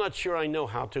 Well, I'm not sure I know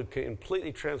how to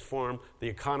completely transform the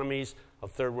economies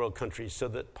of third world countries so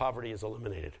that poverty is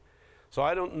eliminated. So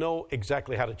I don't know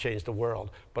exactly how to change the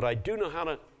world, but I do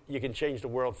know you can change the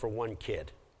world for one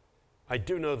kid. I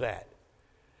do know that.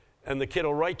 And the kid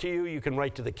will write to you, you can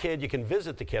write to the kid, you can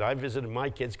visit the kid. I visited my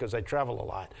kids because I travel a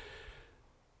lot.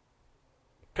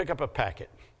 Pick up a packet.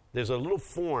 There's a little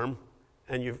form,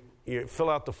 and you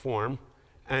fill out the form,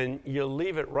 and you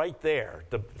leave it right there.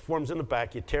 The form's in the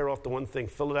back. You tear off the one thing,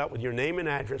 fill it out with your name and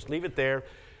address, leave it there.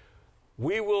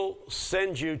 We will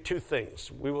send you 2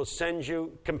 things. We will send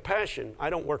you compassion. I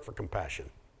don't work for compassion.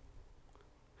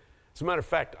 As a matter of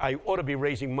fact, I ought to be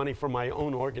raising money for my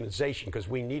own organization because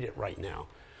we need it right now.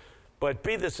 But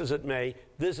be this as it may,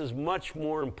 this is much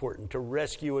more important to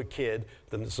rescue a kid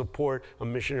than to support a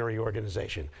missionary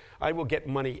organization. I will get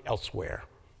money elsewhere.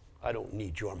 I don't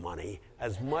need your money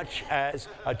as much as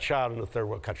a child in a third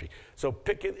world country. So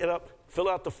pick it up, fill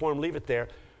out the form, leave it there.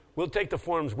 We'll take the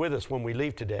forms with us when we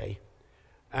leave today,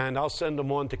 and I'll send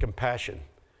them on to Compassion.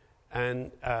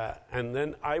 And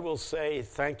then I will say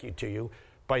thank you to you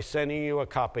by sending you a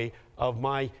copy of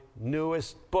my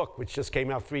newest book, which just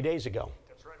came out 3 days ago.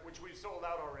 That's right, which we sold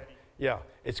out already. Yeah,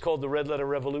 it's called The Red Letter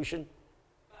Revolution.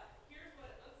 But here's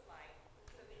what it looks like,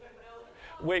 so that you know.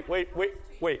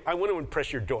 Wait. I want to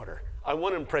impress your daughter.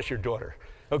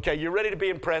 Okay, you ready to be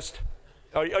impressed?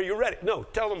 Are you ready? No,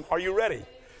 tell them, are you ready?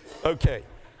 Okay.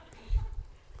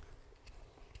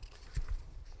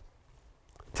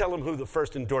 Tell them who the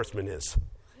first endorsement is.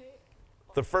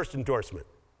 The first endorsement.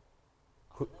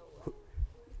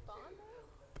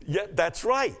 Yeah, that's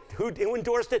right. Who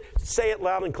endorsed it? Say it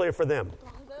loud and clear for them.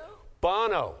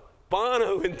 Bono.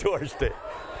 Bono endorsed it.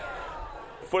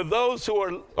 For those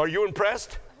who are you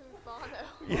impressed? Bono.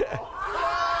 Yeah.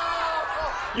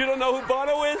 You don't know who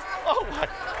Bono is? Oh my.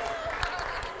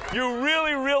 You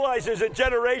really realize there's a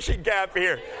generation gap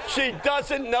here. She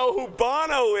doesn't know who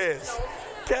Bono is.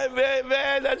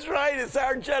 Man, that's right. It's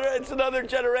it's another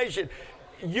generation.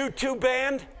 U2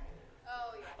 band?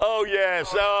 Oh,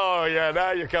 yes. Oh, yeah.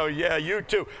 Now you go. Yeah, you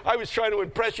too. I was trying to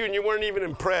impress you, and you weren't even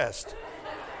impressed.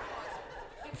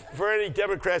 For any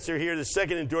Democrats who are here, the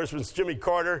second endorsement is Jimmy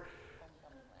Carter.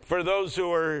 For those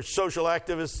who are social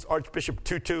activists, Archbishop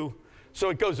Tutu. So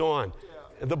it goes on.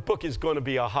 The book is going to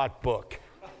be a hot book.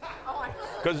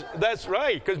 Because that's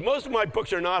right. Because most of my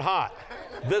books are not hot.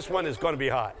 This one is going to be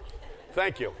hot.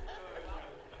 Thank you.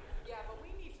 Yeah, but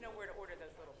we need to know where to order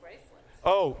those little bracelets.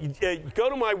 Oh, go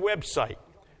to my website,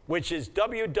 which is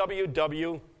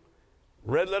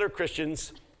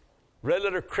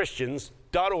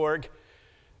redletterchristians.org.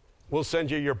 We'll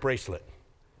send you your bracelet.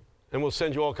 And we'll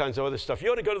send you all kinds of other stuff.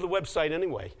 You ought to go to the website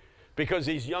anyway, because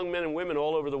these young men and women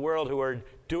all over the world who are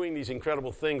doing these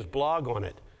incredible things blog on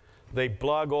it. They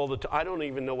blog all the time. I don't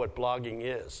even know what blogging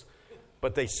is.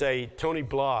 But they say, Tony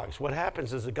blogs. What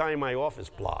happens is the guy in my office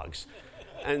blogs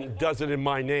and does it in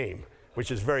my name, which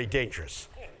is very dangerous.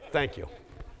 Thank you.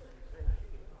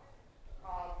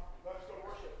 Let us go to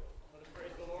worship. Let us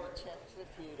praise the Lord. Checks with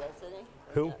you, doesn't he?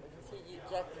 Who? You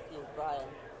check with you, Brian.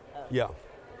 Yeah.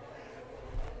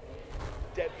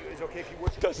 Deb, is it okay if you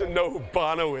worship? Doesn't know who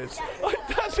Bono is.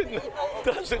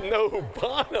 Doesn't know who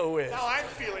Bono is. Now I'm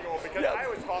feeling old because Yeah. I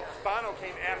always thought Bono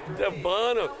came after The me.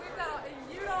 Bono.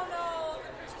 You don't know the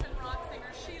Christian rock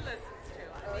singer she listens to.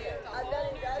 I mean, it's a I whole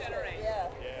bet new he does. generation. Yeah.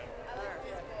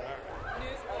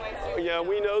 Newsboys. Yeah,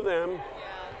 we know them.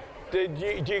 Yeah.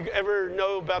 Do you ever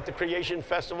know about the Creation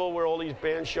Festival where all these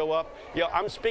bands show up? Yeah, I'm speaking.